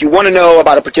 if you want to know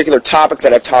about a particular topic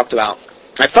that I've talked about,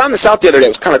 I found this out the other day. It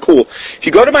was kind of cool. If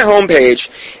you go to my homepage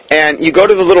and you go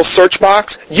to the little search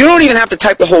box, you don't even have to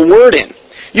type the whole word in.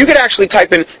 You could actually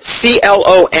type in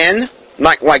CLON,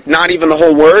 like not even the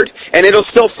whole word, and it'll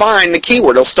still find the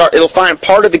keyword. It'll find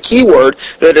part of the keyword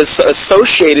that is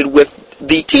associated with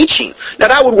the teaching. Now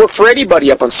that would work for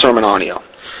anybody up on Sermon Audio.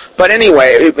 But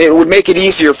anyway, it would make it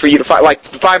easier for you to find, like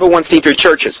the 501c3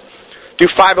 churches. Do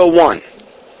 501.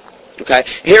 Okay?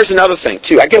 Here's another thing,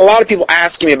 too. I get a lot of people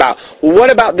asking me about, well,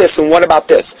 what about this and what about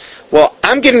this? Well,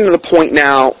 I'm getting to the point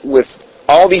now with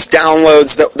all these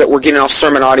downloads that we're getting off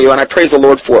sermon audio, and I praise the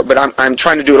Lord for it, but I'm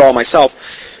trying to do it all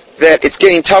myself, that it's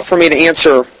getting tough for me to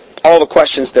answer all the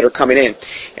questions that are coming in.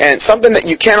 And something that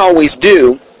you can always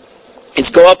do is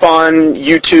go up on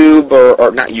YouTube,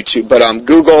 or not YouTube, but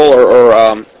Google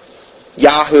or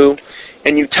Yahoo,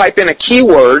 and you type in a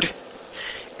keyword,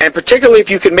 and particularly if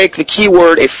you could make the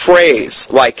keyword a phrase,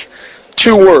 like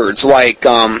 2 words, like,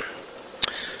 oh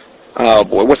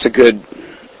boy, what's a good,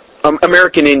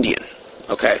 American Indian.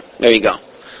 Okay, there you go.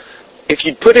 If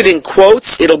you put it in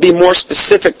quotes, it'll be more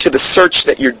specific to the search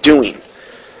that you're doing.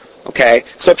 Okay,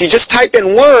 so if you just type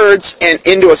in words and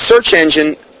into a search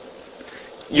engine,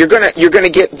 you're gonna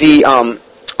get the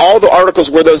all the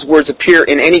articles where those words appear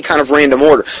in any kind of random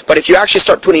order. But if you actually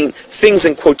start putting things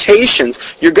in quotations,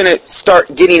 you're gonna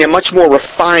start getting a much more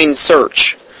refined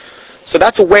search. So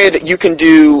that's a way that you can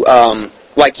do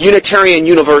like Unitarian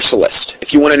Universalist,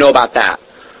 if you want to know about that.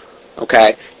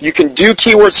 Okay, you can do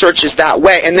keyword searches that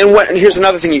way. And then and here's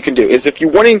another thing you can do is if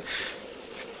you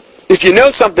know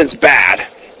something's bad,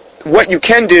 what you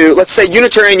can do, let's say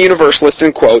Unitarian Universalist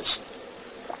in quotes,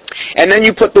 and then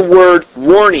you put the word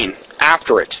warning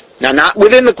after it. Now, not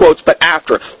within the quotes, but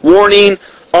after. Warning,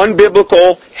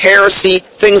 unbiblical, heresy,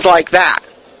 things like that.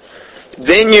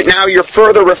 Then now you're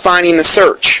further refining the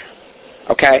search.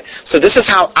 Okay? So this is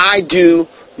how I do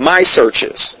my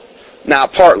searches. Now,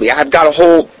 partly, I've got a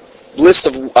whole list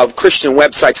of Christian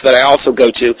websites that I also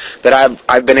go to that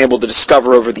I've been able to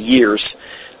discover over the years.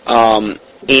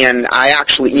 And I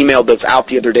actually emailed those out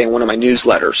the other day in one of my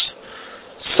newsletters.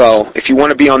 So if you want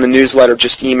to be on the newsletter,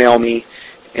 just email me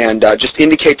and just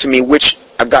indicate to me which.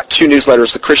 I've got 2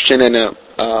 newsletters, the Christian and a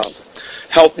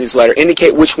health newsletter.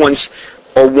 Indicate which ones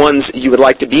you would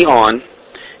like to be on,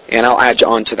 and I'll add you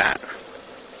on to that.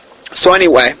 So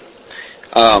anyway,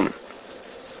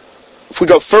 if we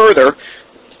go further,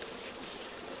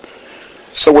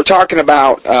 so we're talking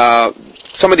about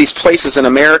some of these places in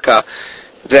America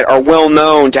that are well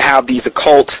known to have these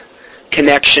occult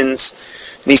connections,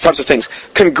 these types of things.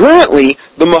 Congruently,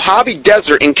 the Mojave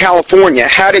Desert in California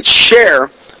had its share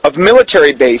of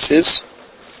military bases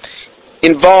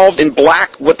involved in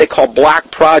what they call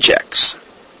black projects,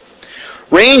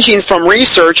 ranging from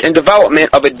research and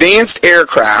development of advanced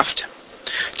aircraft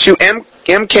to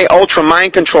MK Ultra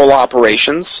mind control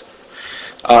operations,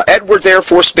 Edwards Air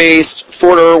Force Base,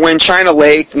 Fort Irwin, China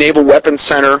Lake, Naval Weapons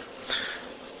Center.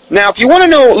 Now, if you want to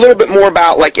know a little bit more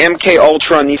about like MK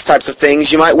Ultra and these types of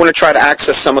things, you might want to try to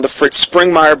access some of the Fritz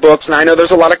Springmeier books. And I know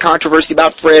there's a lot of controversy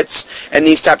about Fritz and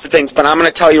these types of things, but I'm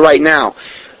going to tell you right now,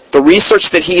 the research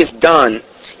that he has done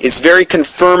is very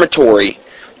confirmatory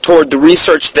toward the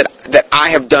research that I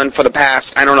have done for the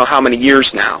past, I don't know how many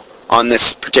years now, on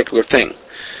this particular thing.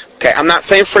 Okay, I'm not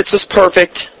saying Fritz is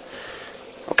perfect.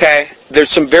 Okay, there's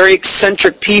some very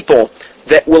eccentric people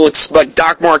that will, like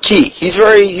Doc Marquis.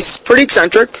 He's pretty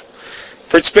eccentric.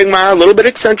 Fritz Springmeier, a little bit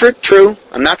eccentric, true.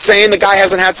 I'm not saying the guy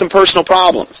hasn't had some personal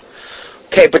problems.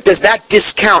 Okay, but does that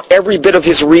discount every bit of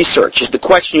his research, is the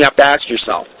question you have to ask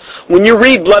yourself. When you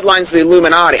read Bloodlines of the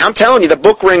Illuminati, I'm telling you, the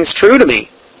book rings true to me.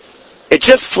 It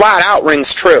just flat out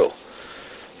rings true.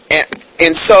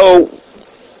 And so,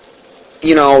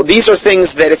 you know, these are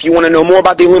things that if you want to know more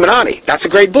about the Illuminati, that's a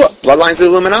great book, Bloodlines of the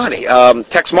Illuminati.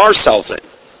 Tex Mars sells it.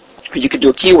 You can do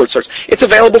a keyword search. It's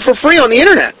available for free on the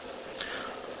internet.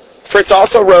 Fritz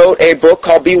also wrote a book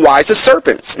called Be Wise as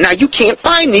Serpents. Now, you can't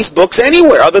find these books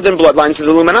anywhere other than Bloodlines of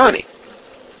the Illuminati.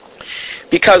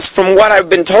 Because from what I've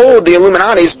been told, the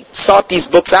Illuminatis sought these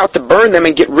books out to burn them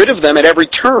and get rid of them at every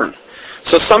turn.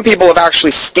 So some people have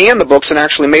actually scanned the books and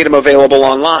actually made them available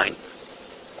online.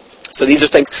 So these are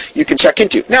things you can check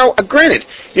into. Now, granted,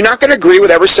 you're not going to agree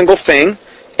with every single thing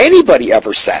anybody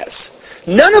ever says.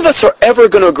 None of us are ever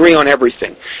going to agree on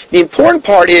everything. The important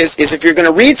part is if you're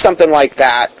going to read something like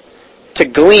that, to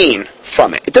glean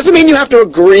from it. It doesn't mean you have to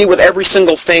agree with every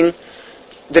single thing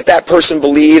that person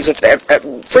believes. If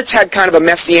Fritz had kind of a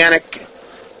messianic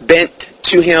bent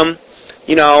to him,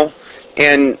 you know,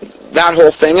 and that whole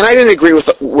thing, and I didn't agree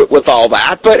with all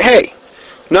that, but hey,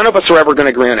 none of us are ever going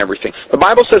to agree on everything. The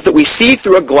Bible says that we see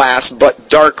through a glass, but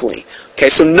darkly. Okay,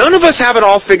 so none of us have it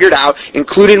all figured out,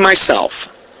 including myself.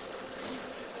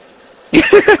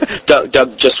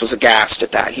 Doug just was aghast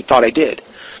at that. He thought I did.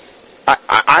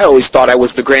 I always thought I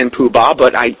was the grand poobah,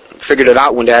 but I figured it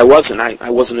out one day I wasn't. I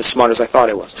wasn't as smart as I thought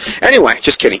I was. Anyway,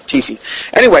 just kidding, teasing.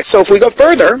 Anyway, so if we go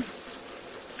further,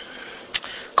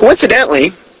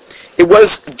 coincidentally, it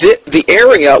was the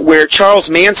area where Charles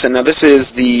Manson, now this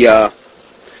is the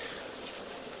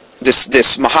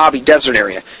this Mojave Desert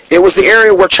area, it was the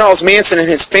area where Charles Manson and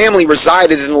his family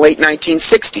resided in the late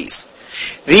 1960s.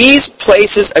 These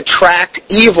places attract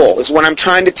evil, is what I'm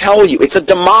trying to tell you. It's a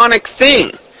demonic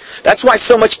thing. That's why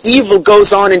so much evil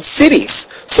goes on in cities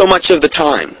so much of the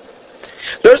time.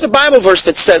 There's a Bible verse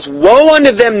that says, "Woe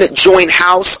unto them that join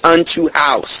house unto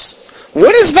house."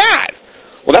 What is that?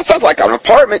 Well, that sounds like an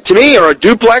apartment to me, or a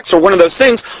duplex, or one of those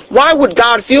things. Why would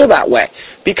God feel that way?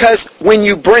 Because when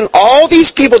you bring all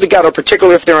these people together,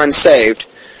 particularly if they're unsaved,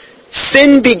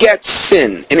 sin begets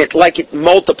sin, and it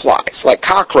multiplies, like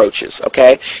cockroaches,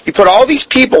 okay? You put all these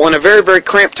people in a very, very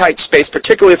cramped, tight space,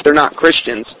 particularly if they're not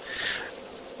Christians,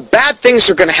 bad things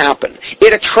are going to happen.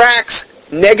 It attracts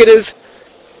negative,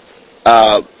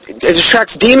 it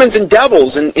attracts demons and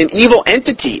devils and evil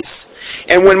entities.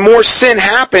 And when more sin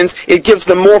happens, it gives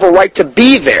them more of a right to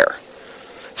be there.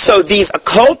 So these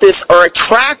occultists are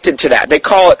attracted to that. They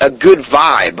call it a good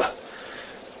vibe.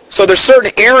 So there's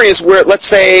certain areas where, let's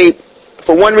say,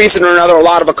 for one reason or another, a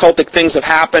lot of occultic things have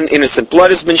happened. Innocent blood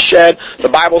has been shed. The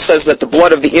Bible says that the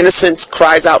blood of the innocents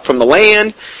cries out from the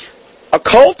land.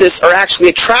 Occultists are actually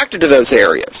attracted to those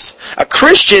areas. A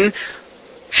Christian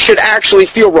should actually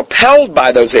feel repelled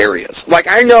by those areas.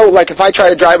 I know, if I try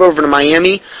to drive over to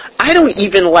Miami, I don't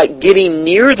even like getting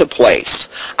near the place.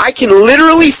 I can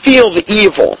literally feel the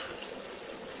evil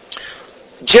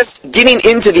just getting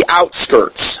into the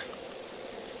outskirts.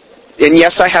 And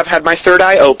yes, I have had my third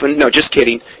eye open. No, just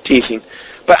kidding. Teasing.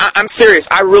 But I'm serious.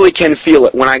 I really can feel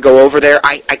it when I go over there.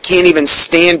 I can't even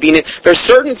stand being in. There's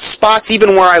certain spots,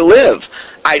 even where I live,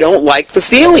 I don't like the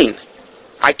feeling.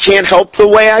 I can't help the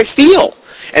way I feel.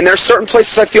 And there's certain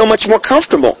places I feel much more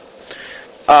comfortable.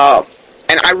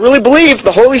 And I really believe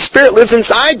the Holy Spirit lives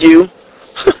inside you.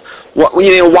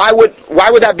 Why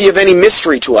would that be of any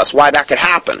mystery to us? Why that could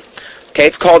happen? Okay,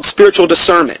 it's called spiritual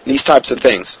discernment. These types of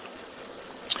things.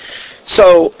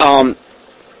 So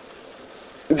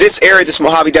this area, this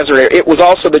Mojave Desert area, it was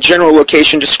also the general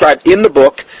location described in the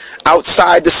book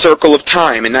Outside the Circle of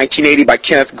Time in 1980 by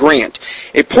Kenneth Grant.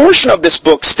 A portion of this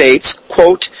book states,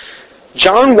 quote,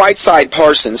 John Whiteside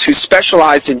Parsons, who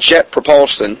specialized in jet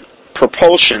propulsion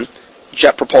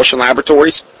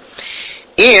laboratories,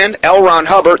 and L. Ron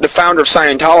Hubbard, the founder of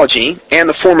Scientology, and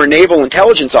the former naval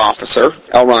intelligence officer,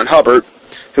 L. Ron Hubbard,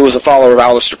 who was a follower of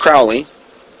Aleister Crowley,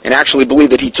 and actually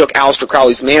believed that he took Aleister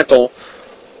Crowley's mantle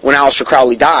when Aleister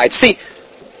Crowley died. See,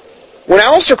 when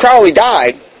Aleister Crowley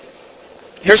died,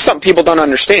 here's something people don't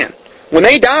understand. When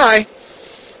they die,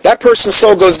 that person's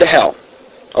soul goes to hell.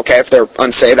 Okay, if they're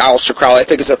unsaved, Aleister Crowley, I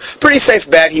think it's a pretty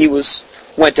safe bet he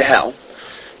went to hell.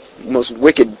 Most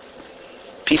wicked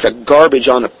piece of garbage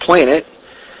on the planet.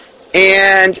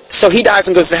 And so he dies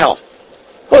and goes to hell.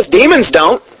 Well, his demons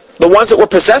don't. The ones that were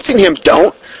possessing him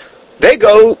don't. They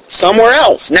go somewhere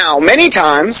else. Now, many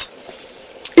times,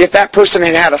 if that person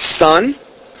had had a son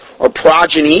or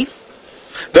progeny,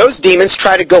 those demons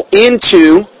try to go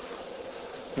into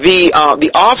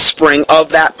the offspring of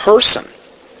that person.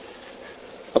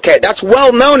 Okay, that's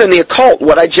well known in the occult,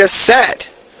 what I just said.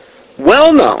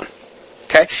 Well known.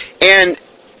 Okay, and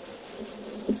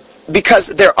because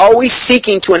they're always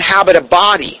seeking to inhabit a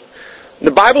body.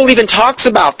 The Bible even talks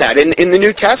about that in the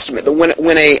New Testament. That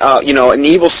when an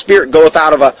evil spirit goeth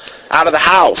out of the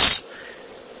house,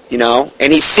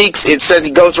 and he seeks. It says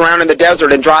he goes around in the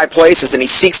desert and dry places, and he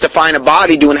seeks to find a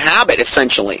body to inhabit,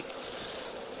 essentially.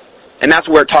 And that's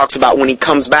where it talks about when he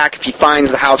comes back, if he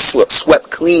finds the house swept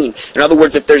clean. In other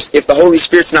words, if the Holy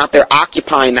Spirit's not there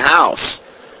occupying the house,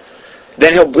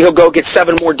 then he'll go get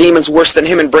 7 more demons worse than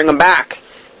him and bring them back.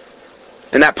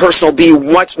 And that person will be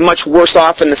much, much worse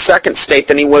off in the second state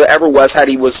than he ever was had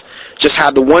he just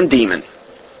had the one demon.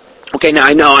 Okay, now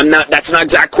I know that's not an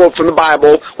exact quote from the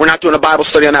Bible. We're not doing a Bible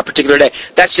study on that particular day.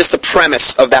 That's just the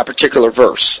premise of that particular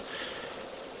verse.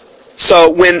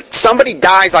 So when somebody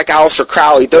dies like Aleister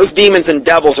Crowley, those demons and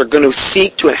devils are going to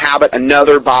seek to inhabit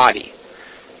another body.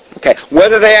 Okay,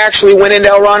 whether they actually went into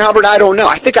L. Ron Hubbard, I don't know.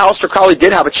 I think Aleister Crowley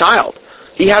did have a child.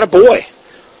 He had a boy.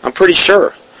 I'm pretty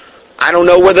sure. I don't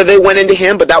know whether they went into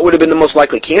him, but that would have been the most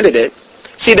likely candidate.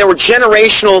 See, there were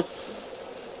generational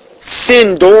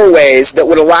sin doorways that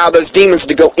would allow those demons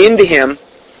to go into him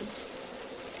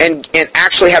and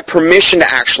actually have permission to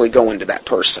actually go into that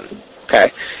person. Okay,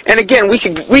 and again, we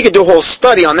could do a whole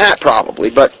study on that probably,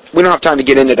 but we don't have time to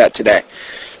get into that today.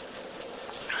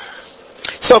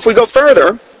 So if we go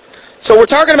further, so we're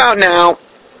talking about now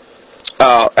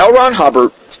L. Ron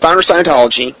Hubbard, founder of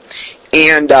Scientology,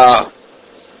 and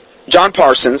John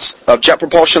Parsons of Jet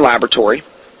Propulsion Laboratory.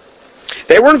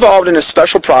 They were involved in a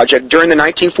special project during the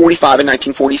 1945 and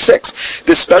 1946.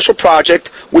 This special project,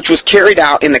 which was carried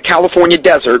out in the California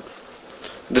desert,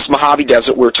 this Mojave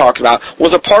Desert we were talking about,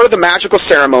 was a part of the magical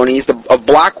ceremonies of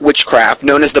black witchcraft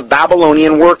known as the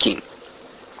Babylonian working.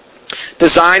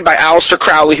 designed by Aleister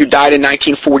Crowley, who died in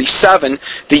 1947,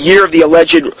 the year of the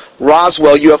alleged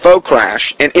Roswell UFO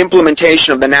crash, and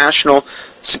implementation of the National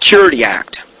Security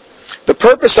Act. The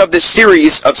purpose of this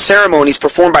series of ceremonies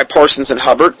performed by Parsons and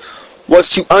Hubbard was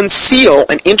to unseal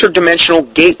an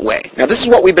interdimensional gateway. Now, this is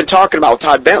what we've been talking about with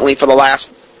Todd Bentley for the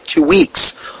last 2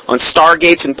 weeks on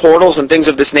stargates and portals and things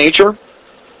of this nature.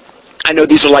 I know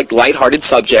these are like lighthearted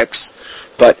subjects,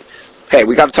 but hey,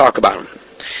 we got to talk about them.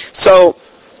 So,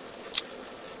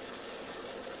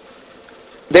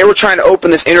 they were trying to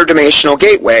open this interdimensional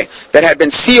gateway that had been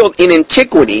sealed in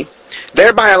antiquity,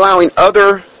 thereby allowing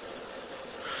other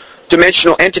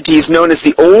dimensional entities known as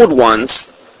the Old Ones.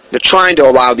 They're trying to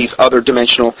allow these other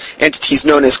dimensional entities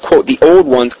known as, quote, the Old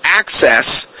Ones,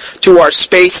 access to our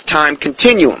space-time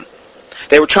continuum.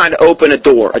 They were trying to open a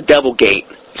door, a devil gate,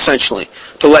 essentially,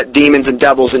 to let demons and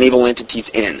devils and evil entities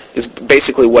in, is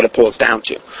basically what it boils down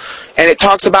to. And it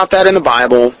talks about that in the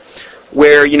Bible,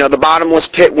 where, the bottomless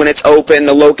pit, when it's open,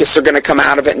 the locusts are going to come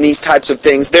out of it, and these types of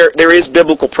things. There is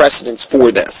biblical precedence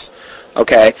for this,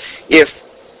 okay? If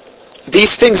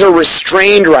these things are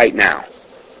restrained right now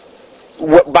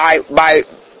by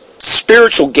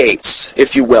spiritual gates,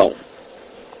 if you will,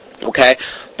 okay?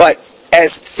 But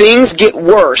as things get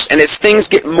worse, and as things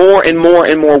get more and more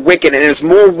and more wicked, and as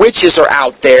more witches are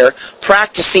out there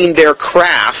practicing their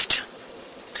craft,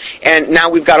 and now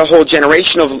we've got a whole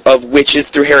generation of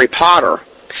witches through Harry Potter,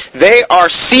 they are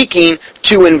seeking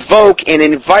to invoke and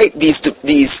invite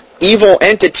these evil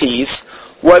entities,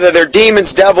 whether they're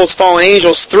demons, devils, fallen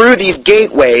angels, through these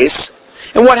gateways.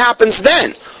 And what happens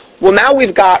then? Well, now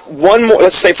we've got one more,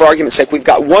 let's say for argument's sake, we've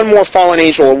got one more fallen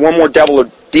angel or one more devil or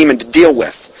demon to deal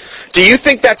with. Do you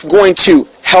think that's going to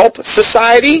help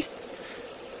society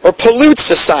or pollute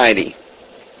society?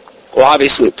 Well,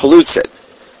 obviously it pollutes it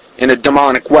in a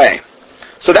demonic way.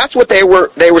 So that's what they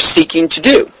were seeking to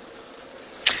do.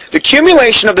 The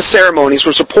accumulation of the ceremonies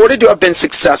was reported to have been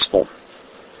successful,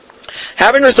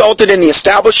 having resulted in the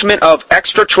establishment of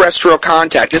extraterrestrial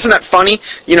contact. Isn't that funny?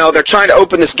 They're trying to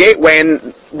open this gateway,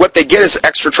 and what they get is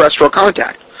extraterrestrial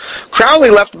contact. Crowley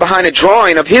left behind a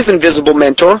drawing of his invisible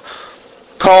mentor,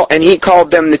 and he called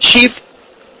them the chief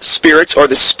spirits, or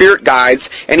the spirit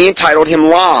guides, and he entitled him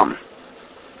Lam.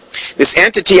 This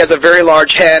entity has a very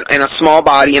large head and a small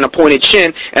body and a pointed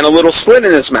chin and a little slit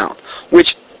in his mouth,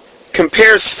 which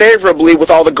compares favorably with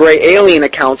all the gray alien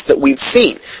accounts that we've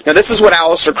seen. Now, this is what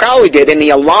Aleister Crowley did in the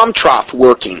Alamtroth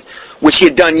working, which he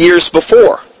had done years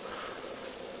before.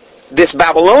 This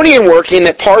Babylonian working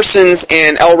that Parsons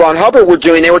and L. Ron Hubbard were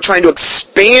doing, they were trying to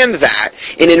expand that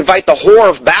and invite the whore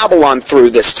of Babylon through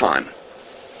this time.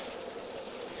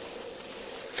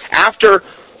 After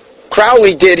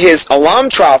Crowley did his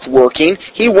Alamtroth working,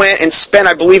 he went and spent,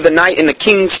 I believe, the night in the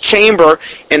king's chamber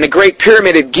in the Great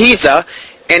Pyramid at Giza,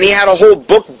 and he had a whole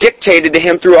book dictated to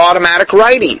him through automatic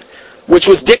writing, which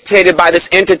was dictated by this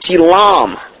entity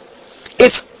Lam.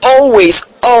 It's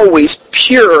always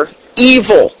pure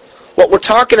evil, what we're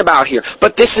talking about here.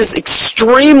 But this is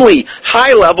extremely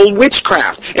high-level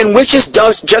witchcraft, and witches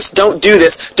just don't do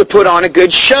this to put on a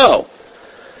good show.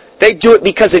 They do it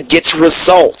because it gets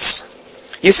results.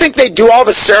 You think they do all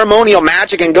the ceremonial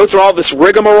magic and go through all this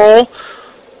rigmarole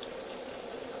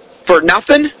for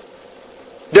nothing?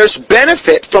 There's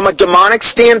benefit from a demonic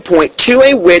standpoint to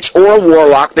a witch or a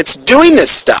warlock that's doing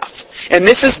this stuff. And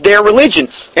this is their religion.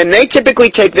 And they typically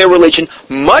take their religion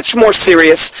much more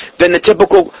serious than the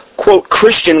typical, quote,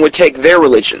 Christian would take their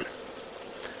religion.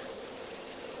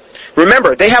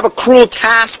 Remember, they have a cruel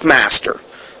taskmaster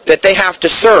that they have to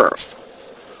serve.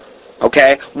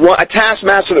 Okay? A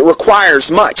taskmaster that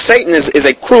requires much. Satan is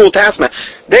a cruel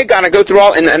taskmaster. They got to go through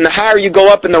all, and the higher you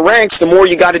go up in the ranks, the more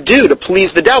you got to do to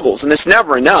please the devils. And it's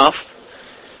never enough.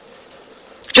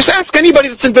 Just ask anybody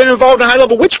that's been involved in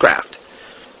high-level witchcraft.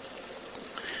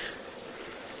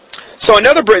 So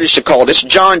another British occultist,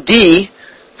 John Dee,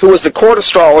 who was the court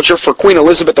astrologer for Queen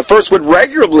Elizabeth I, would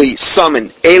regularly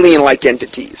summon alien-like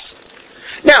entities.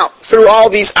 Now, through all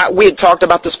these, we had talked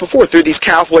about this before, through these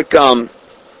Catholic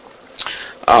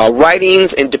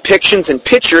writings and depictions and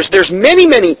pictures, there's many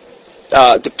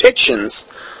depictions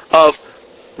of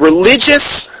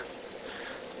religious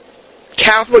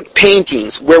Catholic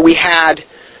paintings where we had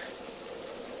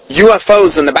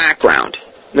UFOs in the background.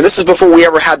 Now, this is before we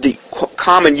ever had the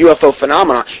common UFO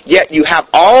phenomena, yet you have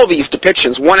all these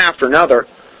depictions, one after another,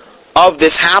 of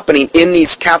this happening in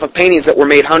these Catholic paintings that were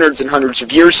made hundreds and hundreds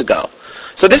of years ago.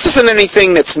 So this isn't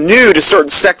anything that's new to certain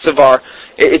sects of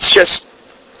it's just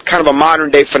kind of a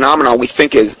modern-day phenomenon we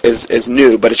think is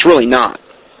new, but it's really not.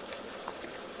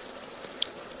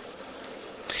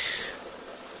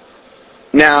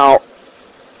 Now,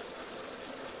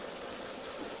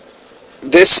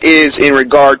 this is in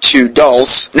regard to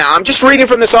dulse. Now, I'm just reading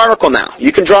from this article now.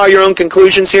 You can draw your own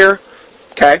conclusions here.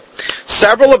 Okay?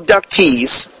 Several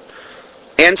abductees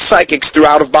and psychics through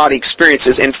out-of-body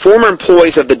experiences and former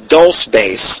employees of the dulse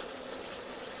base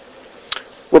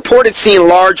reported seeing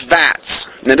large vats.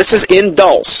 Now, this is in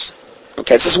dulse.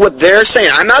 Okay, this is what they're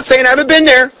saying. I'm not saying I haven't been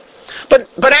there.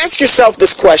 But ask yourself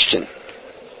this question.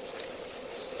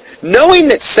 Knowing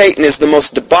that Satan is the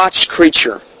most debauched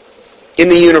creature in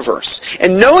the universe,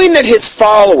 and knowing that his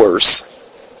followers,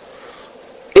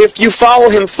 if you follow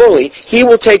him fully, he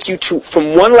will take you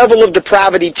from one level of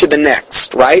depravity to the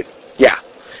next, right? Yeah.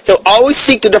 He'll always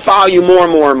seek to defile you more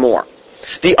and more and more.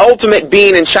 The ultimate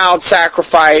being in child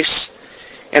sacrifice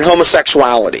and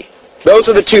homosexuality. Those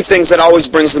are the two things that always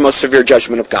brings the most severe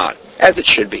judgment of God, as it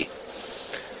should be.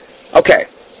 Okay.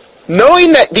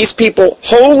 Knowing that these people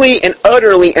wholly and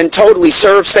utterly and totally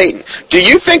serve Satan, do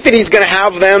you think that he's going to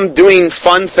have them doing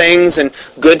fun things and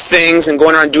good things and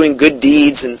going around doing good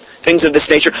deeds and things of this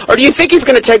nature? Or do you think he's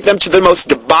going to take them to the most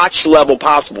debauched level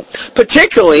possible?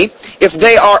 Particularly if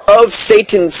they are of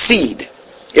Satan's seed,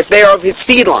 if they are of his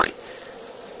seed line.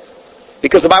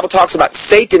 Because the Bible talks about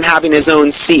Satan having his own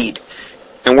seed.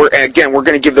 And we're going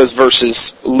to give those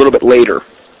verses a little bit later.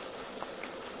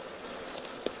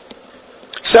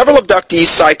 Several abductees,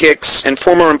 psychics, and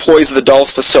former employees of the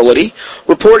Dulce facility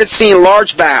reported seeing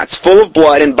large vats full of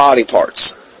blood and body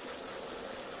parts.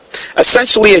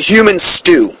 Essentially a human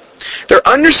stew. Their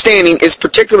understanding is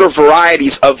particular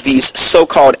varieties of these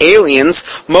so-called aliens,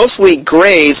 mostly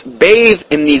greys, bathe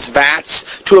in these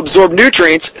vats to absorb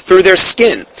nutrients through their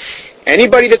skin.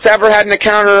 Anybody that's ever had an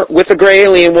encounter with a gray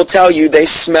alien will tell you they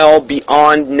smell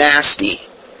beyond nasty.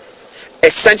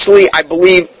 Essentially, I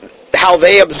believe how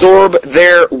they absorb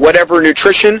their whatever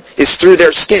nutrition is through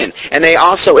their skin. And they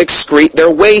also excrete their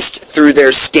waste through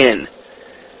their skin.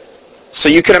 So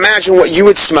you can imagine what you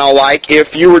would smell like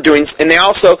if you were doing... And they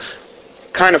also,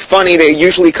 kind of funny, they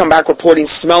usually come back reporting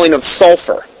smelling of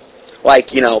sulfur. Like,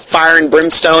 fire and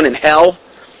brimstone and hell.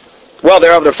 Well,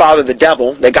 they're of their father the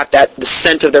devil. They got the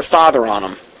scent of their father on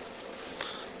them.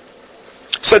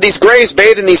 So these greys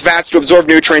bathe in these vats to absorb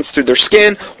nutrients through their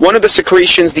skin. One of the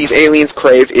secretions these aliens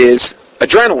crave is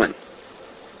adrenaline,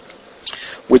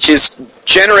 which is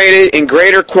generated in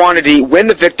greater quantity when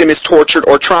the victim is tortured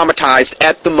or traumatized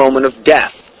at the moment of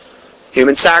death.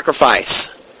 Human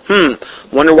sacrifice.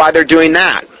 Wonder why they're doing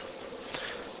that.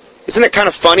 Isn't it kind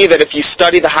of funny that if you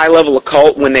study the high-level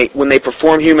occult when they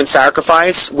perform human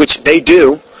sacrifice, which they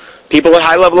do, people at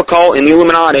high-level occult in the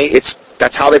Illuminati,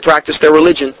 that's how they practice their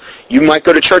religion. You might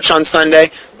go to church on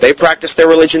Sunday. They practice their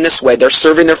religion this way. They're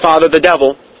serving their father, the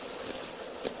devil.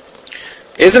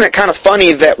 Isn't it kind of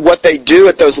funny that what they do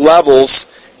at those levels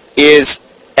is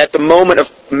at the moment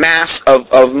of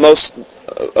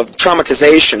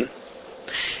traumatization,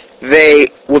 they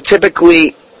will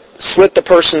typically slit the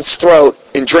person's throat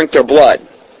and drink their blood.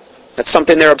 That's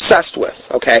something they're obsessed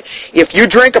with. Okay, if you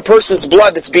drink a person's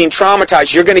blood that's being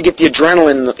traumatized, you're going to get the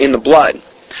adrenaline in the blood.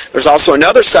 There's also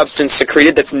another substance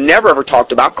secreted that's never ever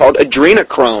talked about called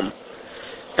adrenochrome.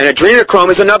 And adrenochrome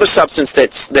is another substance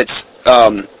that's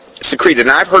secreted.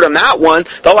 And I've heard on that one,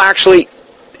 they'll actually,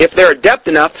 if they're adept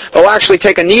enough, they'll actually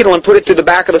take a needle and put it through the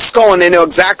back of the skull, and they know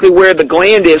exactly where the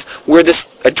gland is, where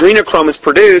this adrenochrome is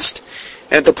produced.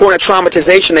 And at the point of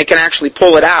traumatization, they can actually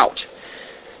pull it out.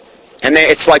 And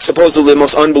it's like supposedly the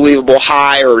most unbelievable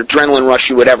high or adrenaline rush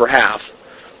you would ever have.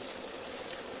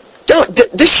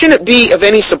 This shouldn't be of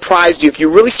any surprise to you if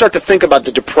you really start to think about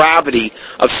the depravity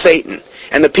of Satan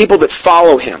and the people that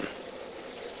follow him.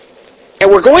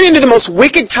 And we're going into the most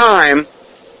wicked time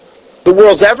the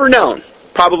world's ever known.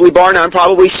 Probably bar none,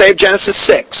 probably save Genesis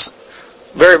 6.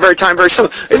 Very, very time, very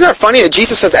similar. Isn't that funny that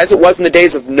Jesus says, as it was in the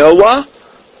days of Noah,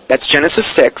 that's Genesis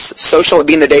 6, so shall it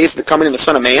be in the days of the coming of the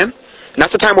Son of Man. And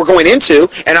that's the time we're going into.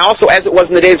 And also as it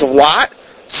was in the days of Lot,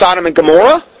 Sodom and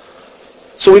Gomorrah.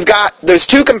 So there's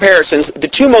two comparisons, the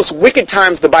two most wicked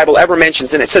times the Bible ever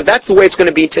mentions, and it says that's the way it's going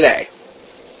to be today.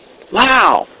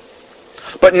 Wow.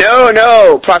 But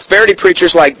no, prosperity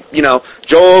preachers like, Joel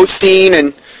Osteen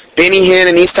and Benny Hinn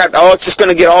and these type, it's just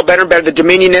going to get all better and better. The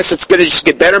dominionists, it's going to just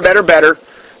get better and better and better.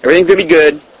 Everything's going to be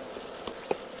good.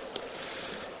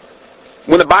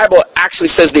 When the Bible actually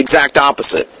says the exact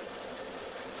opposite.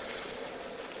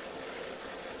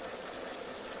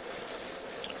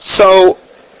 So,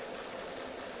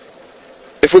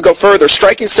 if we go further,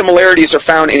 striking similarities are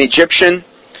found in Egyptian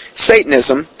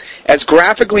Satanism as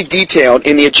graphically detailed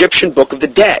in the Egyptian Book of the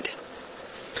Dead.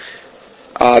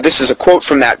 This is a quote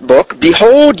from that book.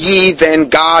 Behold ye then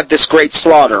God this great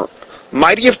slaughter,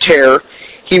 mighty of terror,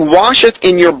 he washeth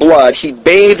in your blood, he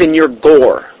bathe in your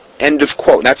gore. End of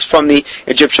quote. That's from the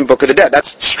Egyptian Book of the Dead.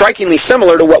 That's strikingly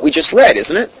similar to what we just read,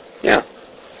 isn't it? Yeah.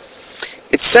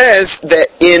 It says that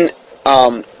in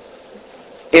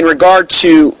regard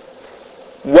to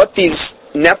what these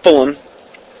Nephilim,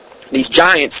 these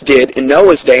giants, did in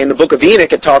Noah's day, in the book of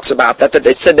Enoch it talks about that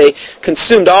they said they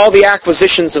consumed all the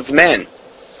acquisitions of men.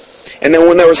 And then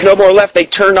when there was no more left, they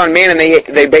turned on man and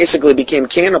they basically became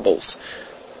cannibals.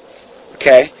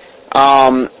 Okay?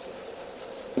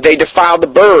 They defiled the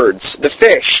birds, the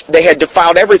fish. They had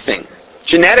defiled everything,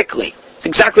 genetically. It's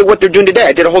exactly what they're doing today.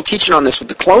 I did a whole teaching on this with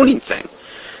the cloning thing.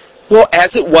 Well,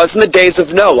 as it was in the days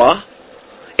of Noah,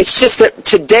 it's just that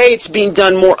today it's being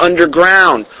done more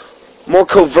underground, more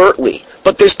covertly.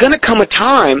 But there's going to come a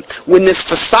time when this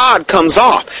facade comes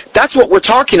off. That's what we're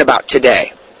talking about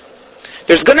today.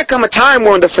 There's going to come a time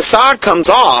when the facade comes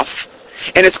off,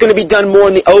 and it's going to be done more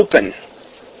in the open.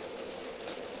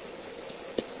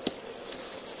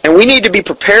 And we need to be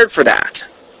prepared for that.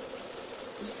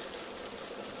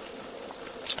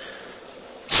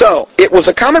 So, it was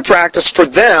a common practice for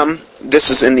them, this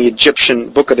is in the Egyptian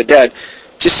Book of the Dead,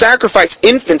 to sacrifice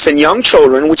infants and young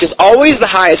children, which is always the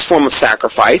highest form of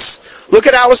sacrifice. Look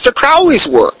at Aleister Crowley's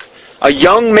work. A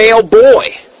young male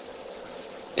boy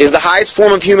is the highest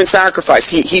form of human sacrifice,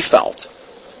 he felt.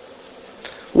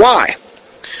 Why?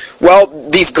 Well,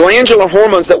 these glandular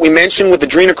hormones that we mentioned with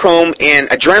adrenochrome and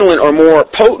adrenaline are more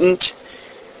potent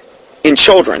in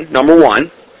children, number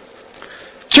one.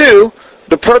 Two,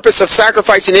 the purpose of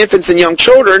sacrificing infants and young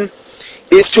children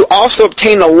is to also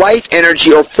obtain the life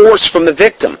energy or force from the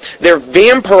victim. They're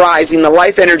vampirizing the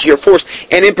life energy or force,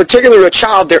 and in particular a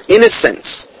child, their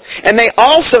innocence. And they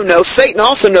also know, Satan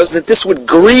also knows that this would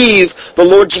grieve the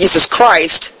Lord Jesus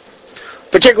Christ,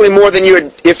 particularly more than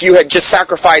if you had just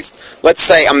sacrificed, let's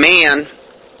say, a man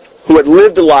who had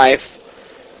lived a life.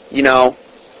 You know,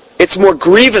 it's more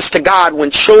grievous to God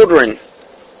when children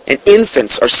and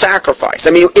infants are sacrificed.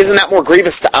 I mean, isn't that more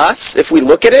grievous to us if we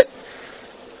look at it?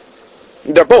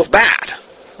 They're both bad,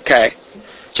 okay?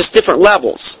 Just different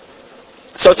levels.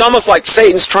 So it's almost like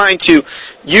Satan's trying to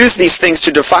use these things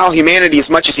to defile humanity as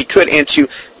much as he could and to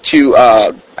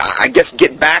I guess,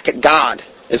 get back at God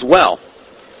as well.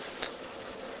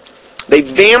 They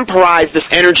vampirize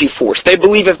this energy force. They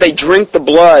believe if they drink the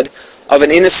blood of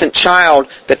an innocent child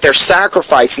that they're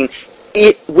sacrificing,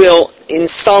 it will, in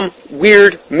some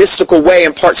weird, mystical way,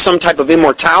 impart some type of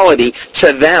immortality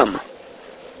to them.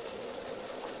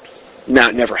 Now,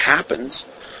 it never happens.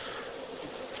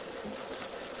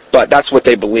 But that's what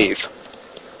they believe.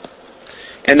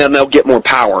 And then they'll get more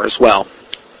power as well,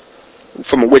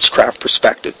 from a witchcraft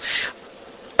perspective.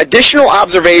 Additional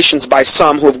observations by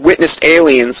some who have witnessed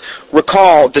aliens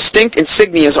recall distinct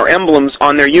insignias or emblems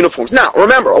on their uniforms. Now,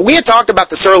 remember, we had talked about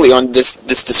this earlier on this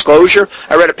disclosure.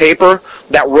 I read a paper,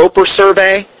 that Roper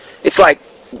survey. It's like,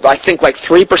 I think like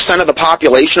 3% of the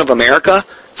population of America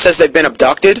says they've been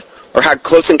abducted or had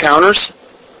close encounters.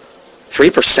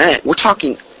 3%. We're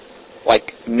talking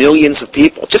like millions of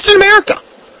people, just in America.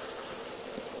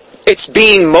 It's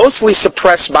being mostly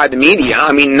suppressed by the media.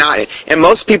 I mean, and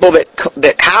most people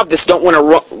that have this don't want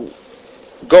to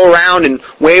go around and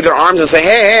wave their arms and say,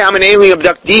 hey, I'm an alien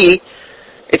abductee.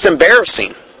 It's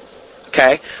embarrassing.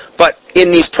 Okay? But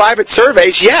in these private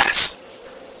surveys, yes.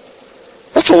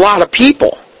 That's a lot of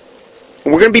people.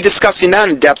 And we're going to be discussing that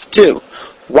in depth too.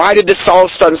 Why did this all of a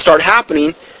sudden start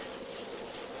happening,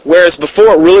 whereas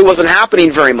before it really wasn't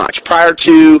happening very much, prior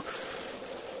to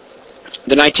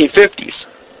the 1950s?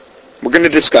 We're going to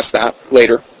discuss that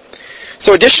later.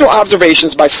 So additional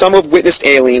observations by some who have witnessed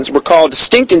aliens recall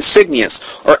distinct insignias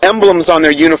or emblems on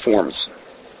their uniforms.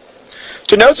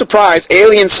 To no surprise,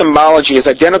 alien symbology is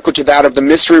identical to that of the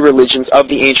mystery religions of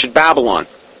the ancient Babylon.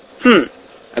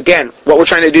 Again, what we're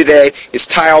trying to do today is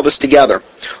tie all this together.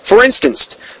 For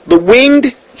instance, the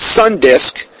winged sun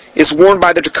disk is worn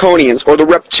by the Draconians, or the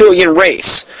reptilian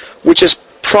race, which is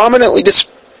prominently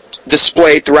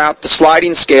displayed throughout the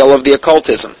sliding scale of the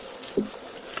occultism.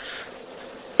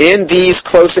 In these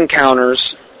close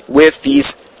encounters with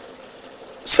these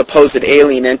supposed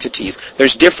alien entities,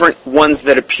 there's different ones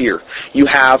that appear. You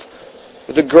have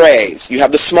the Greys, you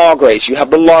have the small Greys, you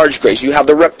have the large Greys, you have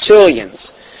the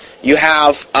reptilians, you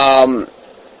have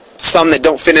some that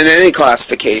don't fit in any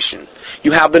classification.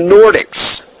 You have the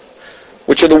Nordics,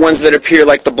 which are the ones that appear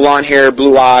like the blonde hair,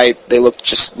 blue eye. They look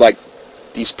just like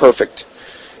these perfect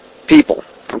people.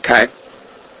 Okay?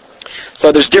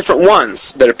 So there's different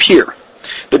ones that appear.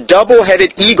 The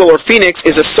double-headed eagle or phoenix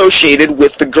is associated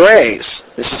with the Greys.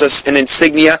 This is an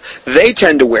insignia they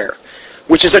tend to wear,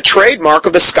 which is a trademark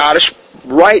of the Scottish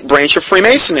Rite branch of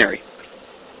Freemasonry.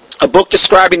 A book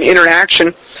describing the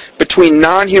interaction between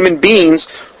non-human beings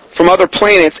from other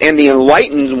planets and the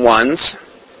enlightened ones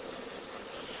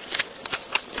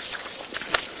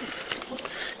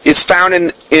is found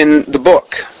in the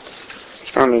book.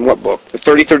 Found in what book? The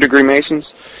 33rd Degree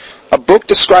Masons? A book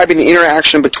describing the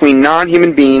interaction between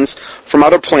non-human beings from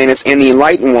other planets and the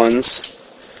enlightened ones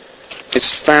is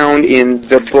found in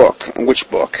the book. Which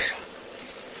book?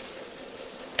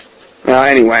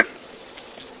 Anyway.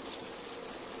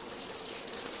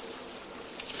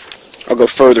 I'll go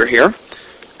further here.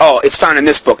 Oh, it's found in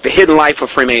this book, The Hidden Life of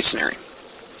Freemasonry.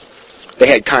 They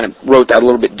had kind of wrote that a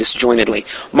little bit disjointedly.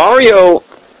 Mario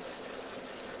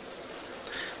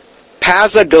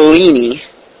Pazzagalini,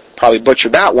 probably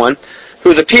butchered that one, who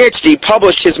is a PhD,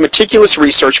 published his meticulous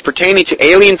research pertaining to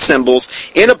alien symbols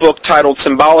in a book titled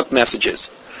Symbolic Messages.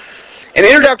 An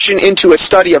introduction into a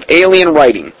study of alien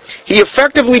writing. He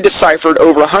effectively deciphered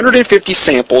over 150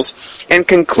 samples and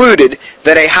concluded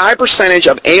that a high percentage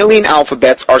of alien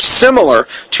alphabets are similar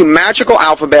to magical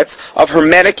alphabets of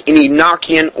Hermetic and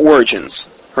Enochian origins.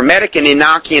 Hermetic and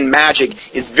Enochian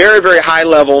magic is very, very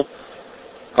high-level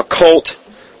occult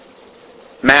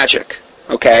magic.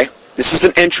 Okay? This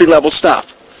isn't entry-level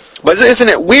stuff. But isn't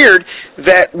it weird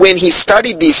that when he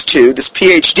studied these two, this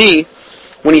PhD,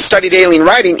 when he studied alien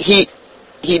writing, he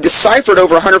deciphered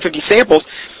over 150 samples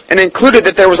and included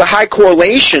that there was a high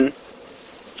correlation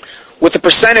with the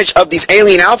percentage of these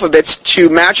alien alphabets to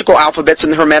magical alphabets in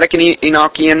the Hermetic and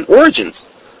Enochian origins.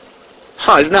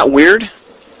 Isn't that weird?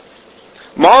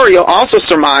 Mario also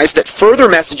surmised that further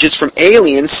messages from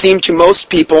aliens seem to most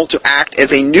people to act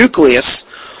as a nucleus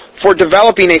for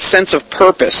developing a sense of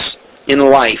purpose in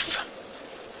life.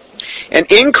 An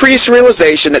increased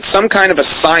realization that some kind of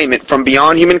assignment from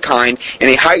beyond humankind in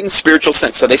a heightened spiritual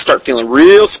sense. So they start feeling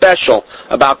real special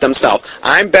about themselves.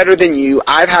 I'm better than you.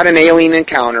 I've had an alien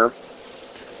encounter.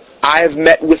 I have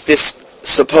met with this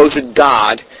supposed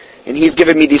God, and he's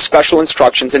given me these special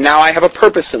instructions, and now I have a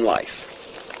purpose in life.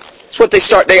 It's what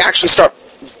they actually start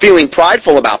feeling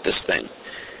prideful about this thing.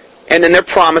 And then they're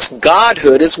promised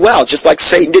godhood as well, just like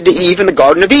Satan did to Eve in the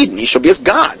Garden of Eden. You shall be as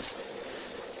gods.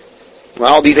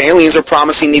 Well, these aliens are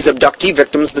promising these abductee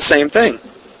victims the same thing.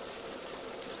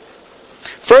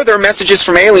 Further, messages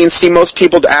from aliens see most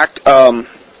people to act... we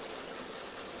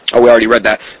already read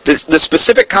that. The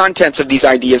specific contents of these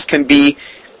ideas can be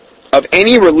of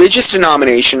any religious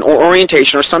denomination or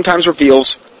orientation, or sometimes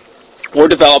reveals or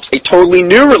develops a totally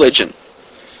new religion,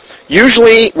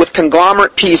 usually with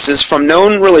conglomerate pieces from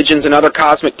known religions and other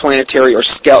cosmic, planetary, or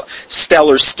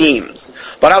stellar schemes.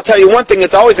 But I'll tell you one thing,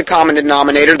 it's always a common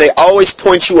denominator. They always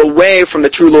point you away from the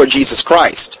true Lord Jesus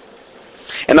Christ.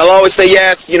 And they'll always say,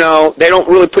 yes, they don't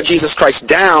really put Jesus Christ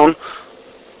down,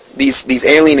 these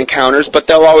alien encounters, but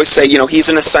they'll always say, he's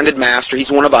an ascended master,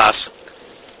 he's one of us.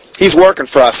 He's working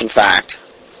for us, in fact.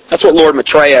 That's what Lord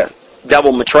Maitreya,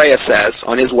 Devil Maitreya, says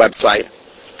on his website.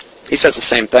 He says the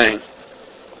same thing.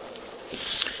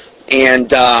 And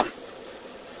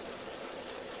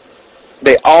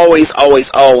they always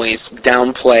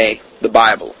downplay the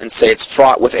Bible and say it's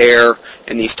fraught with error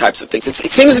and these types of things. It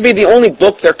seems to be the only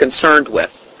book they're concerned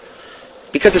with,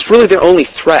 because it's really their only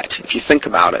threat, if you think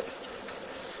about it.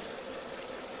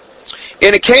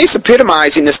 In a case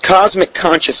epitomizing this cosmic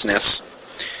consciousness,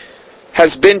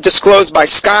 has been disclosed by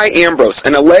Sky Ambrose,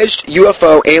 an alleged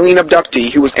UFO alien abductee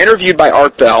who was interviewed by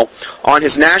Art Bell on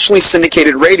his nationally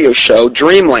syndicated radio show,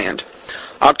 Dreamland,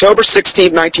 October 16,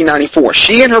 1994.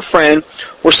 She and her friend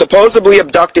were supposedly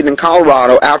abducted in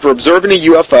Colorado after observing a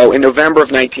UFO in November of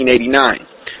 1989.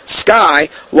 Sky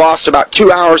lost about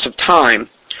 2 hours of time,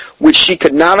 which she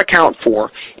could not account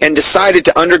for, and decided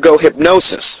to undergo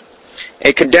hypnosis.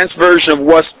 A condensed version of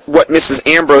what Mrs.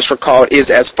 Ambrose recalled is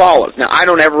as follows. Now, I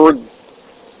don't ever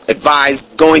advise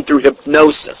going through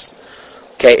hypnosis.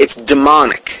 Okay, it's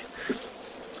demonic.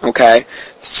 Okay,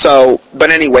 so, but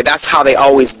anyway, that's how they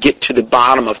always get to the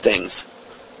bottom of things.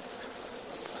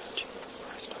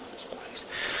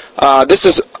 This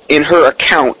is, in her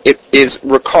account, it is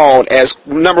recalled as,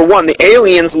 number one, the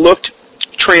aliens looked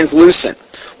translucent,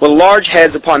 with large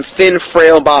heads upon thin,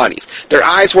 frail bodies. Their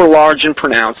eyes were large and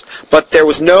pronounced, but there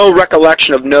was no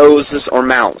recollection of noses or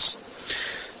mouths.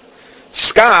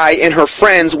 Sky and her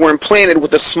friends were implanted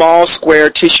with a small, square,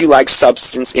 tissue-like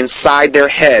substance inside their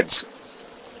heads.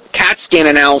 CAT scan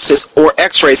analysis or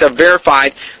X-rays have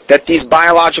verified that these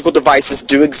biological devices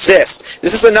do exist.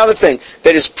 This is another thing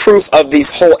that is proof of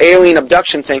these whole alien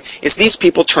abduction thing, is these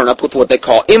people turn up with what they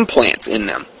call implants in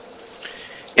them.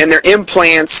 And they're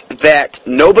implants that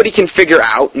nobody can figure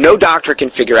out, no doctor can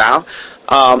figure out.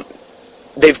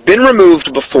 They've been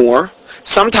removed before.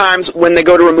 Sometimes when they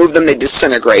go to remove them, they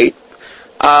disintegrate.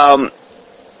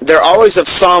 They're always of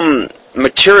some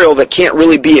material that can't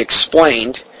really be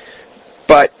explained,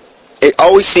 but it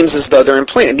always seems as though they're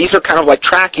implanted. These are kind of like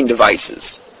tracking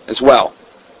devices as well.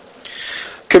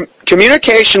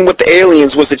 Communication with the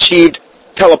aliens was achieved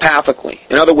telepathically.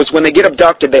 In other words, when they get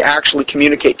abducted, they actually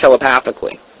communicate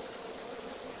telepathically.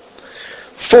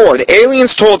 4, the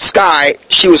aliens told Skye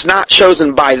she was not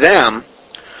chosen by them,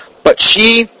 but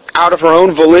she, out of her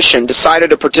own volition, decided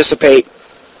to participate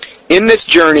in this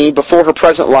journey before her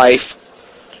present life,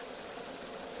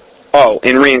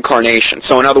 in reincarnation.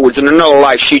 So in other words, in another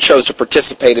life, she chose to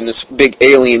participate in this big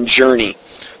alien journey.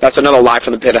 That's another lie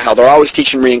from the pit of hell. They're always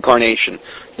teaching reincarnation,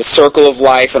 the circle of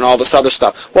life and all this other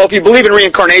stuff. Well, if you believe in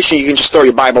reincarnation, you can just throw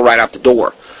your Bible right out the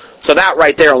door. So that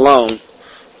right there alone,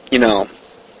 you know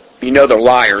they're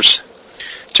liars.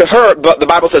 To her, but the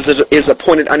Bible says it is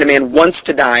appointed unto man once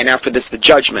to die, and after this the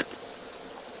judgment.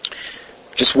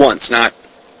 Just once, not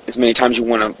as many times you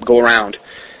want to go around.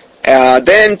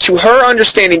 Then, to her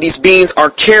understanding, these beings are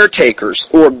caretakers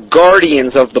or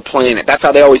guardians of the planet. That's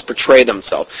how they always portray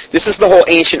themselves. This is the whole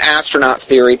ancient astronaut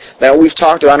theory that we've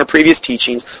talked about in previous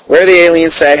teachings, where the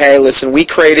aliens said, hey, listen, we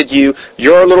created you,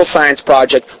 you're a little science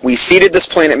project, we seeded this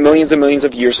planet millions and millions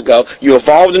of years ago, you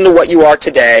evolved into what you are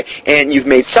today, and you've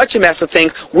made such a mess of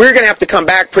things, we're going to have to come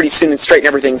back pretty soon and straighten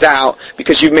everything out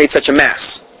because you've made such a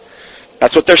mess.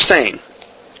 That's what they're saying.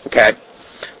 Okay?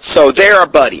 So they are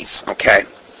buddies. Okay?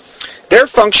 Their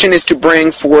function is to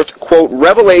bring forth, quote,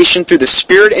 revelation through the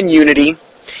Spirit and unity,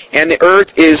 and the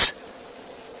earth is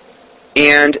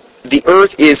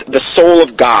the soul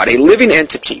of God, a living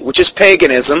entity, which is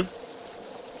paganism,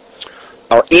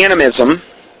 or animism,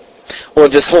 or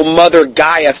this whole Mother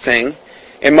Gaia thing,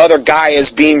 and Mother Gaia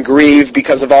is being grieved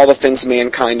because of all the things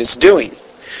mankind is doing.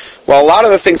 Well, a lot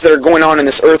of the things that are going on in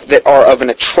this earth that are of an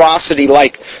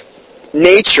atrocity-like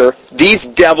nature, these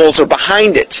devils are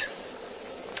behind it.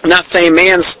 I'm not saying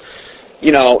man's,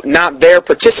 not there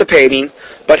participating,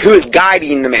 but who is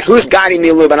guiding the man? Who is guiding the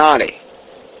Illuminati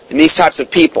and these types of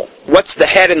people? What's the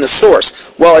head and the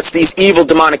source? Well, it's these evil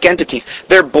demonic entities.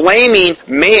 They're blaming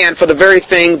man for the very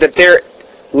thing that they're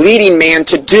leading man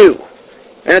to do.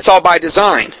 And it's all by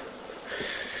design.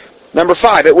 Number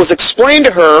 5, it was explained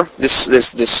to her, this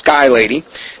Skye lady,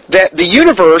 that the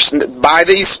universe, by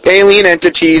these alien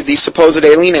entities, these supposed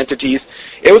alien entities,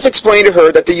 it was explained to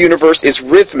her that the universe is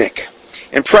rhythmic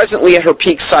and presently at her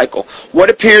peak cycle. What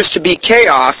appears to be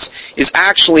chaos is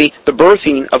actually the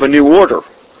birthing of a new order.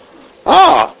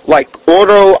 Like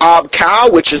Ordo Ab Chao,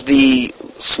 which is the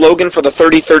slogan for the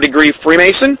 33rd degree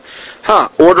Freemason?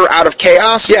 Order out of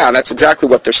chaos? Yeah, that's exactly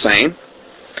what they're saying.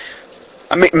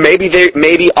 I mean,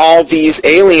 maybe all these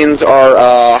aliens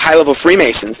are high-level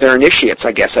Freemasons. They're initiates,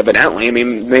 I guess, evidently. I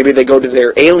mean, maybe they go to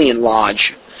their alien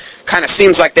lodge. Kind of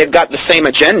seems like they've got the same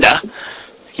agenda,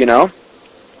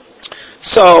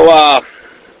 So,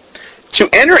 to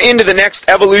enter into the next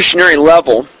evolutionary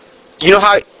level, you know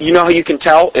how you can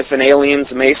tell if an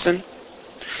alien's a Mason?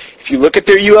 If you look at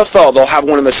their UFO, they'll have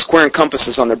one of the square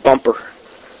compasses on their bumper.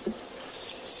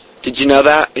 Did you know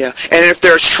that? Yeah. And if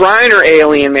they're a Shriner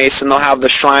alien Mason, they'll have the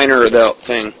Shriner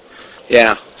thing.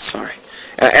 Yeah, sorry.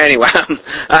 Anyway,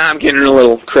 I'm getting a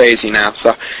little crazy now,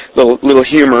 so little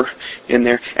humor in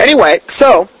there. Anyway,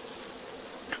 so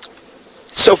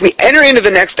if we enter into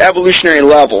the next evolutionary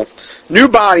level, new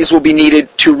bodies will be needed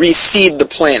to reseed the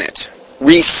planet.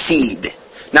 Reseed.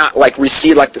 Not like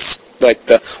reseed like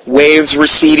the waves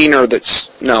receding or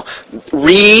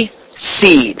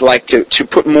seed, like to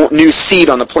put more new seed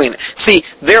on the planet. See,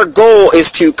 their goal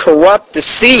is to corrupt the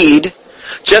seed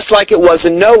just like it was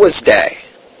in Noah's day.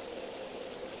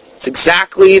 It's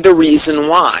exactly the reason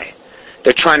why.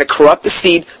 They're trying to corrupt the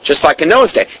seed just like in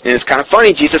Noah's day. And it's kind of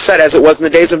funny, Jesus said, as it was in the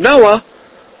days of Noah.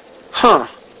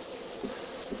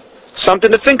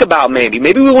 Something to think about maybe.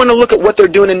 Maybe we want to look at what they're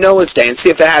doing in Noah's day and see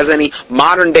if it has any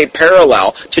modern day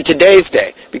parallel to today's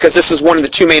day. Because this is one of the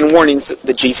two main warnings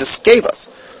that Jesus gave us.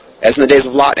 As in the days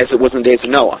of Lot, as it was in the days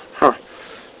of Noah.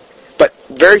 But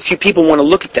very few people want to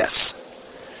look at this.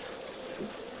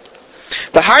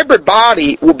 The hybrid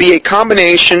body will be a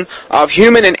combination of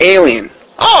human and alien.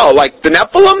 Like the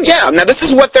Nephilim? Yeah, now this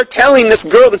is what they're telling this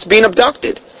girl that's being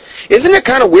abducted. Isn't it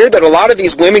kind of weird that a lot of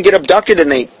these women get abducted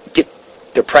and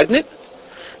they're pregnant?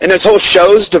 And there's whole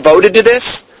shows devoted to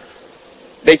this?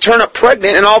 They turn up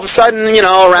pregnant and all of a sudden,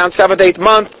 around 7th, 8th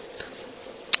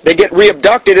month, they get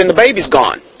re-abducted and the baby's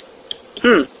gone.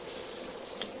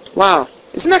 Wow.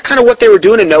 Isn't that kind of what they were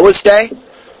doing in Noah's day?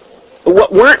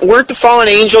 Weren't the fallen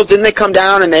angels, didn't they come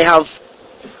down and they have,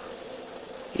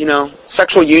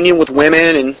 sexual union with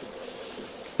women, and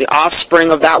the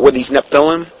offspring of that were these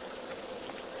Nephilim?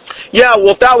 yeah, well,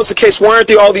 if that was the case, why aren't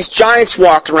there all these giants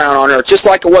walking around on Earth, just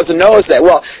like it was in Noah's day?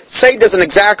 Well, Satan doesn't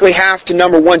exactly have to,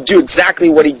 number one, do exactly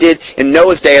what he did in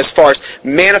Noah's day as far as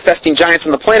manifesting giants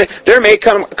on the planet. There may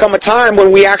come a time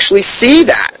when we actually see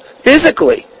that,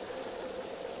 physically,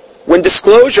 when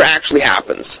disclosure actually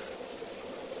happens.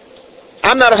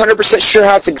 I'm not 100% sure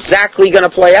how it's exactly going to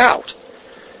play out.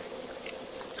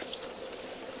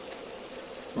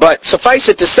 But suffice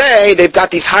it to say, they've got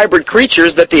these hybrid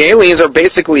creatures that the aliens are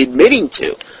basically admitting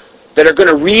to, that are going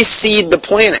to reseed the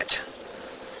planet.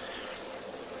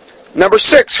 Number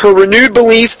 6, her renewed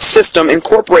belief system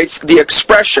incorporates the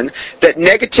expression that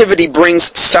negativity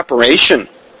brings separation,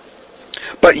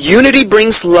 but unity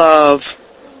brings love.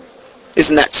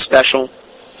 Isn't that special?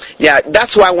 Yeah,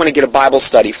 that's who I want to get a Bible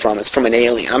study from. It's from an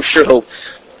alien. I'm sure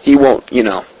he won't lead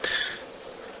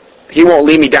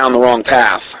me down the wrong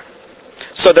path.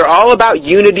 So they're all about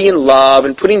unity and love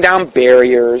and putting down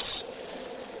barriers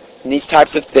and these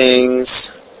types of things.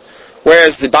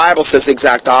 Whereas the Bible says the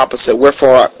exact opposite.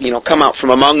 Wherefore, come out from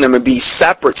among them and be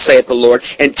separate, saith the Lord,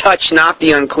 and touch not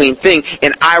the unclean thing,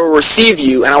 and I will receive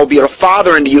you, and I will be a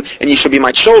father unto you, and you shall be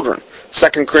my children.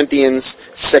 2 Corinthians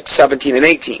 6:17 and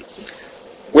 18.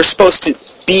 We're supposed to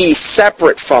be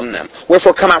separate from them.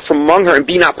 Wherefore come out from among her and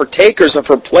be not partakers of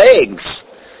her plagues.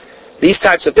 These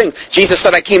types of things. Jesus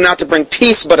said, I came not to bring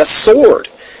peace, but a sword.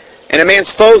 And a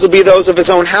man's foes will be those of his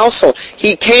own household.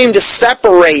 He came to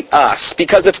separate us,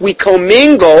 because if we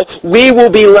commingle, we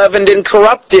will be leavened and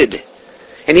corrupted.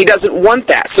 And he doesn't want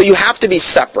that. So you have to be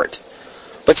separate.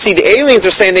 But see, the aliens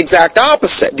are saying the exact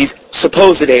opposite. These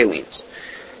supposed aliens.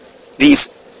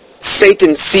 These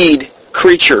Satan seed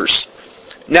creatures.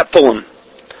 Nephilim.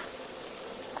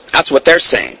 That's what they're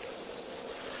saying.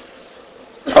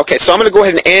 Okay, so I'm going to go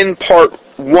ahead and end part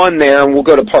 1 there, and we'll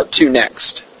go to part 2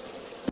 next.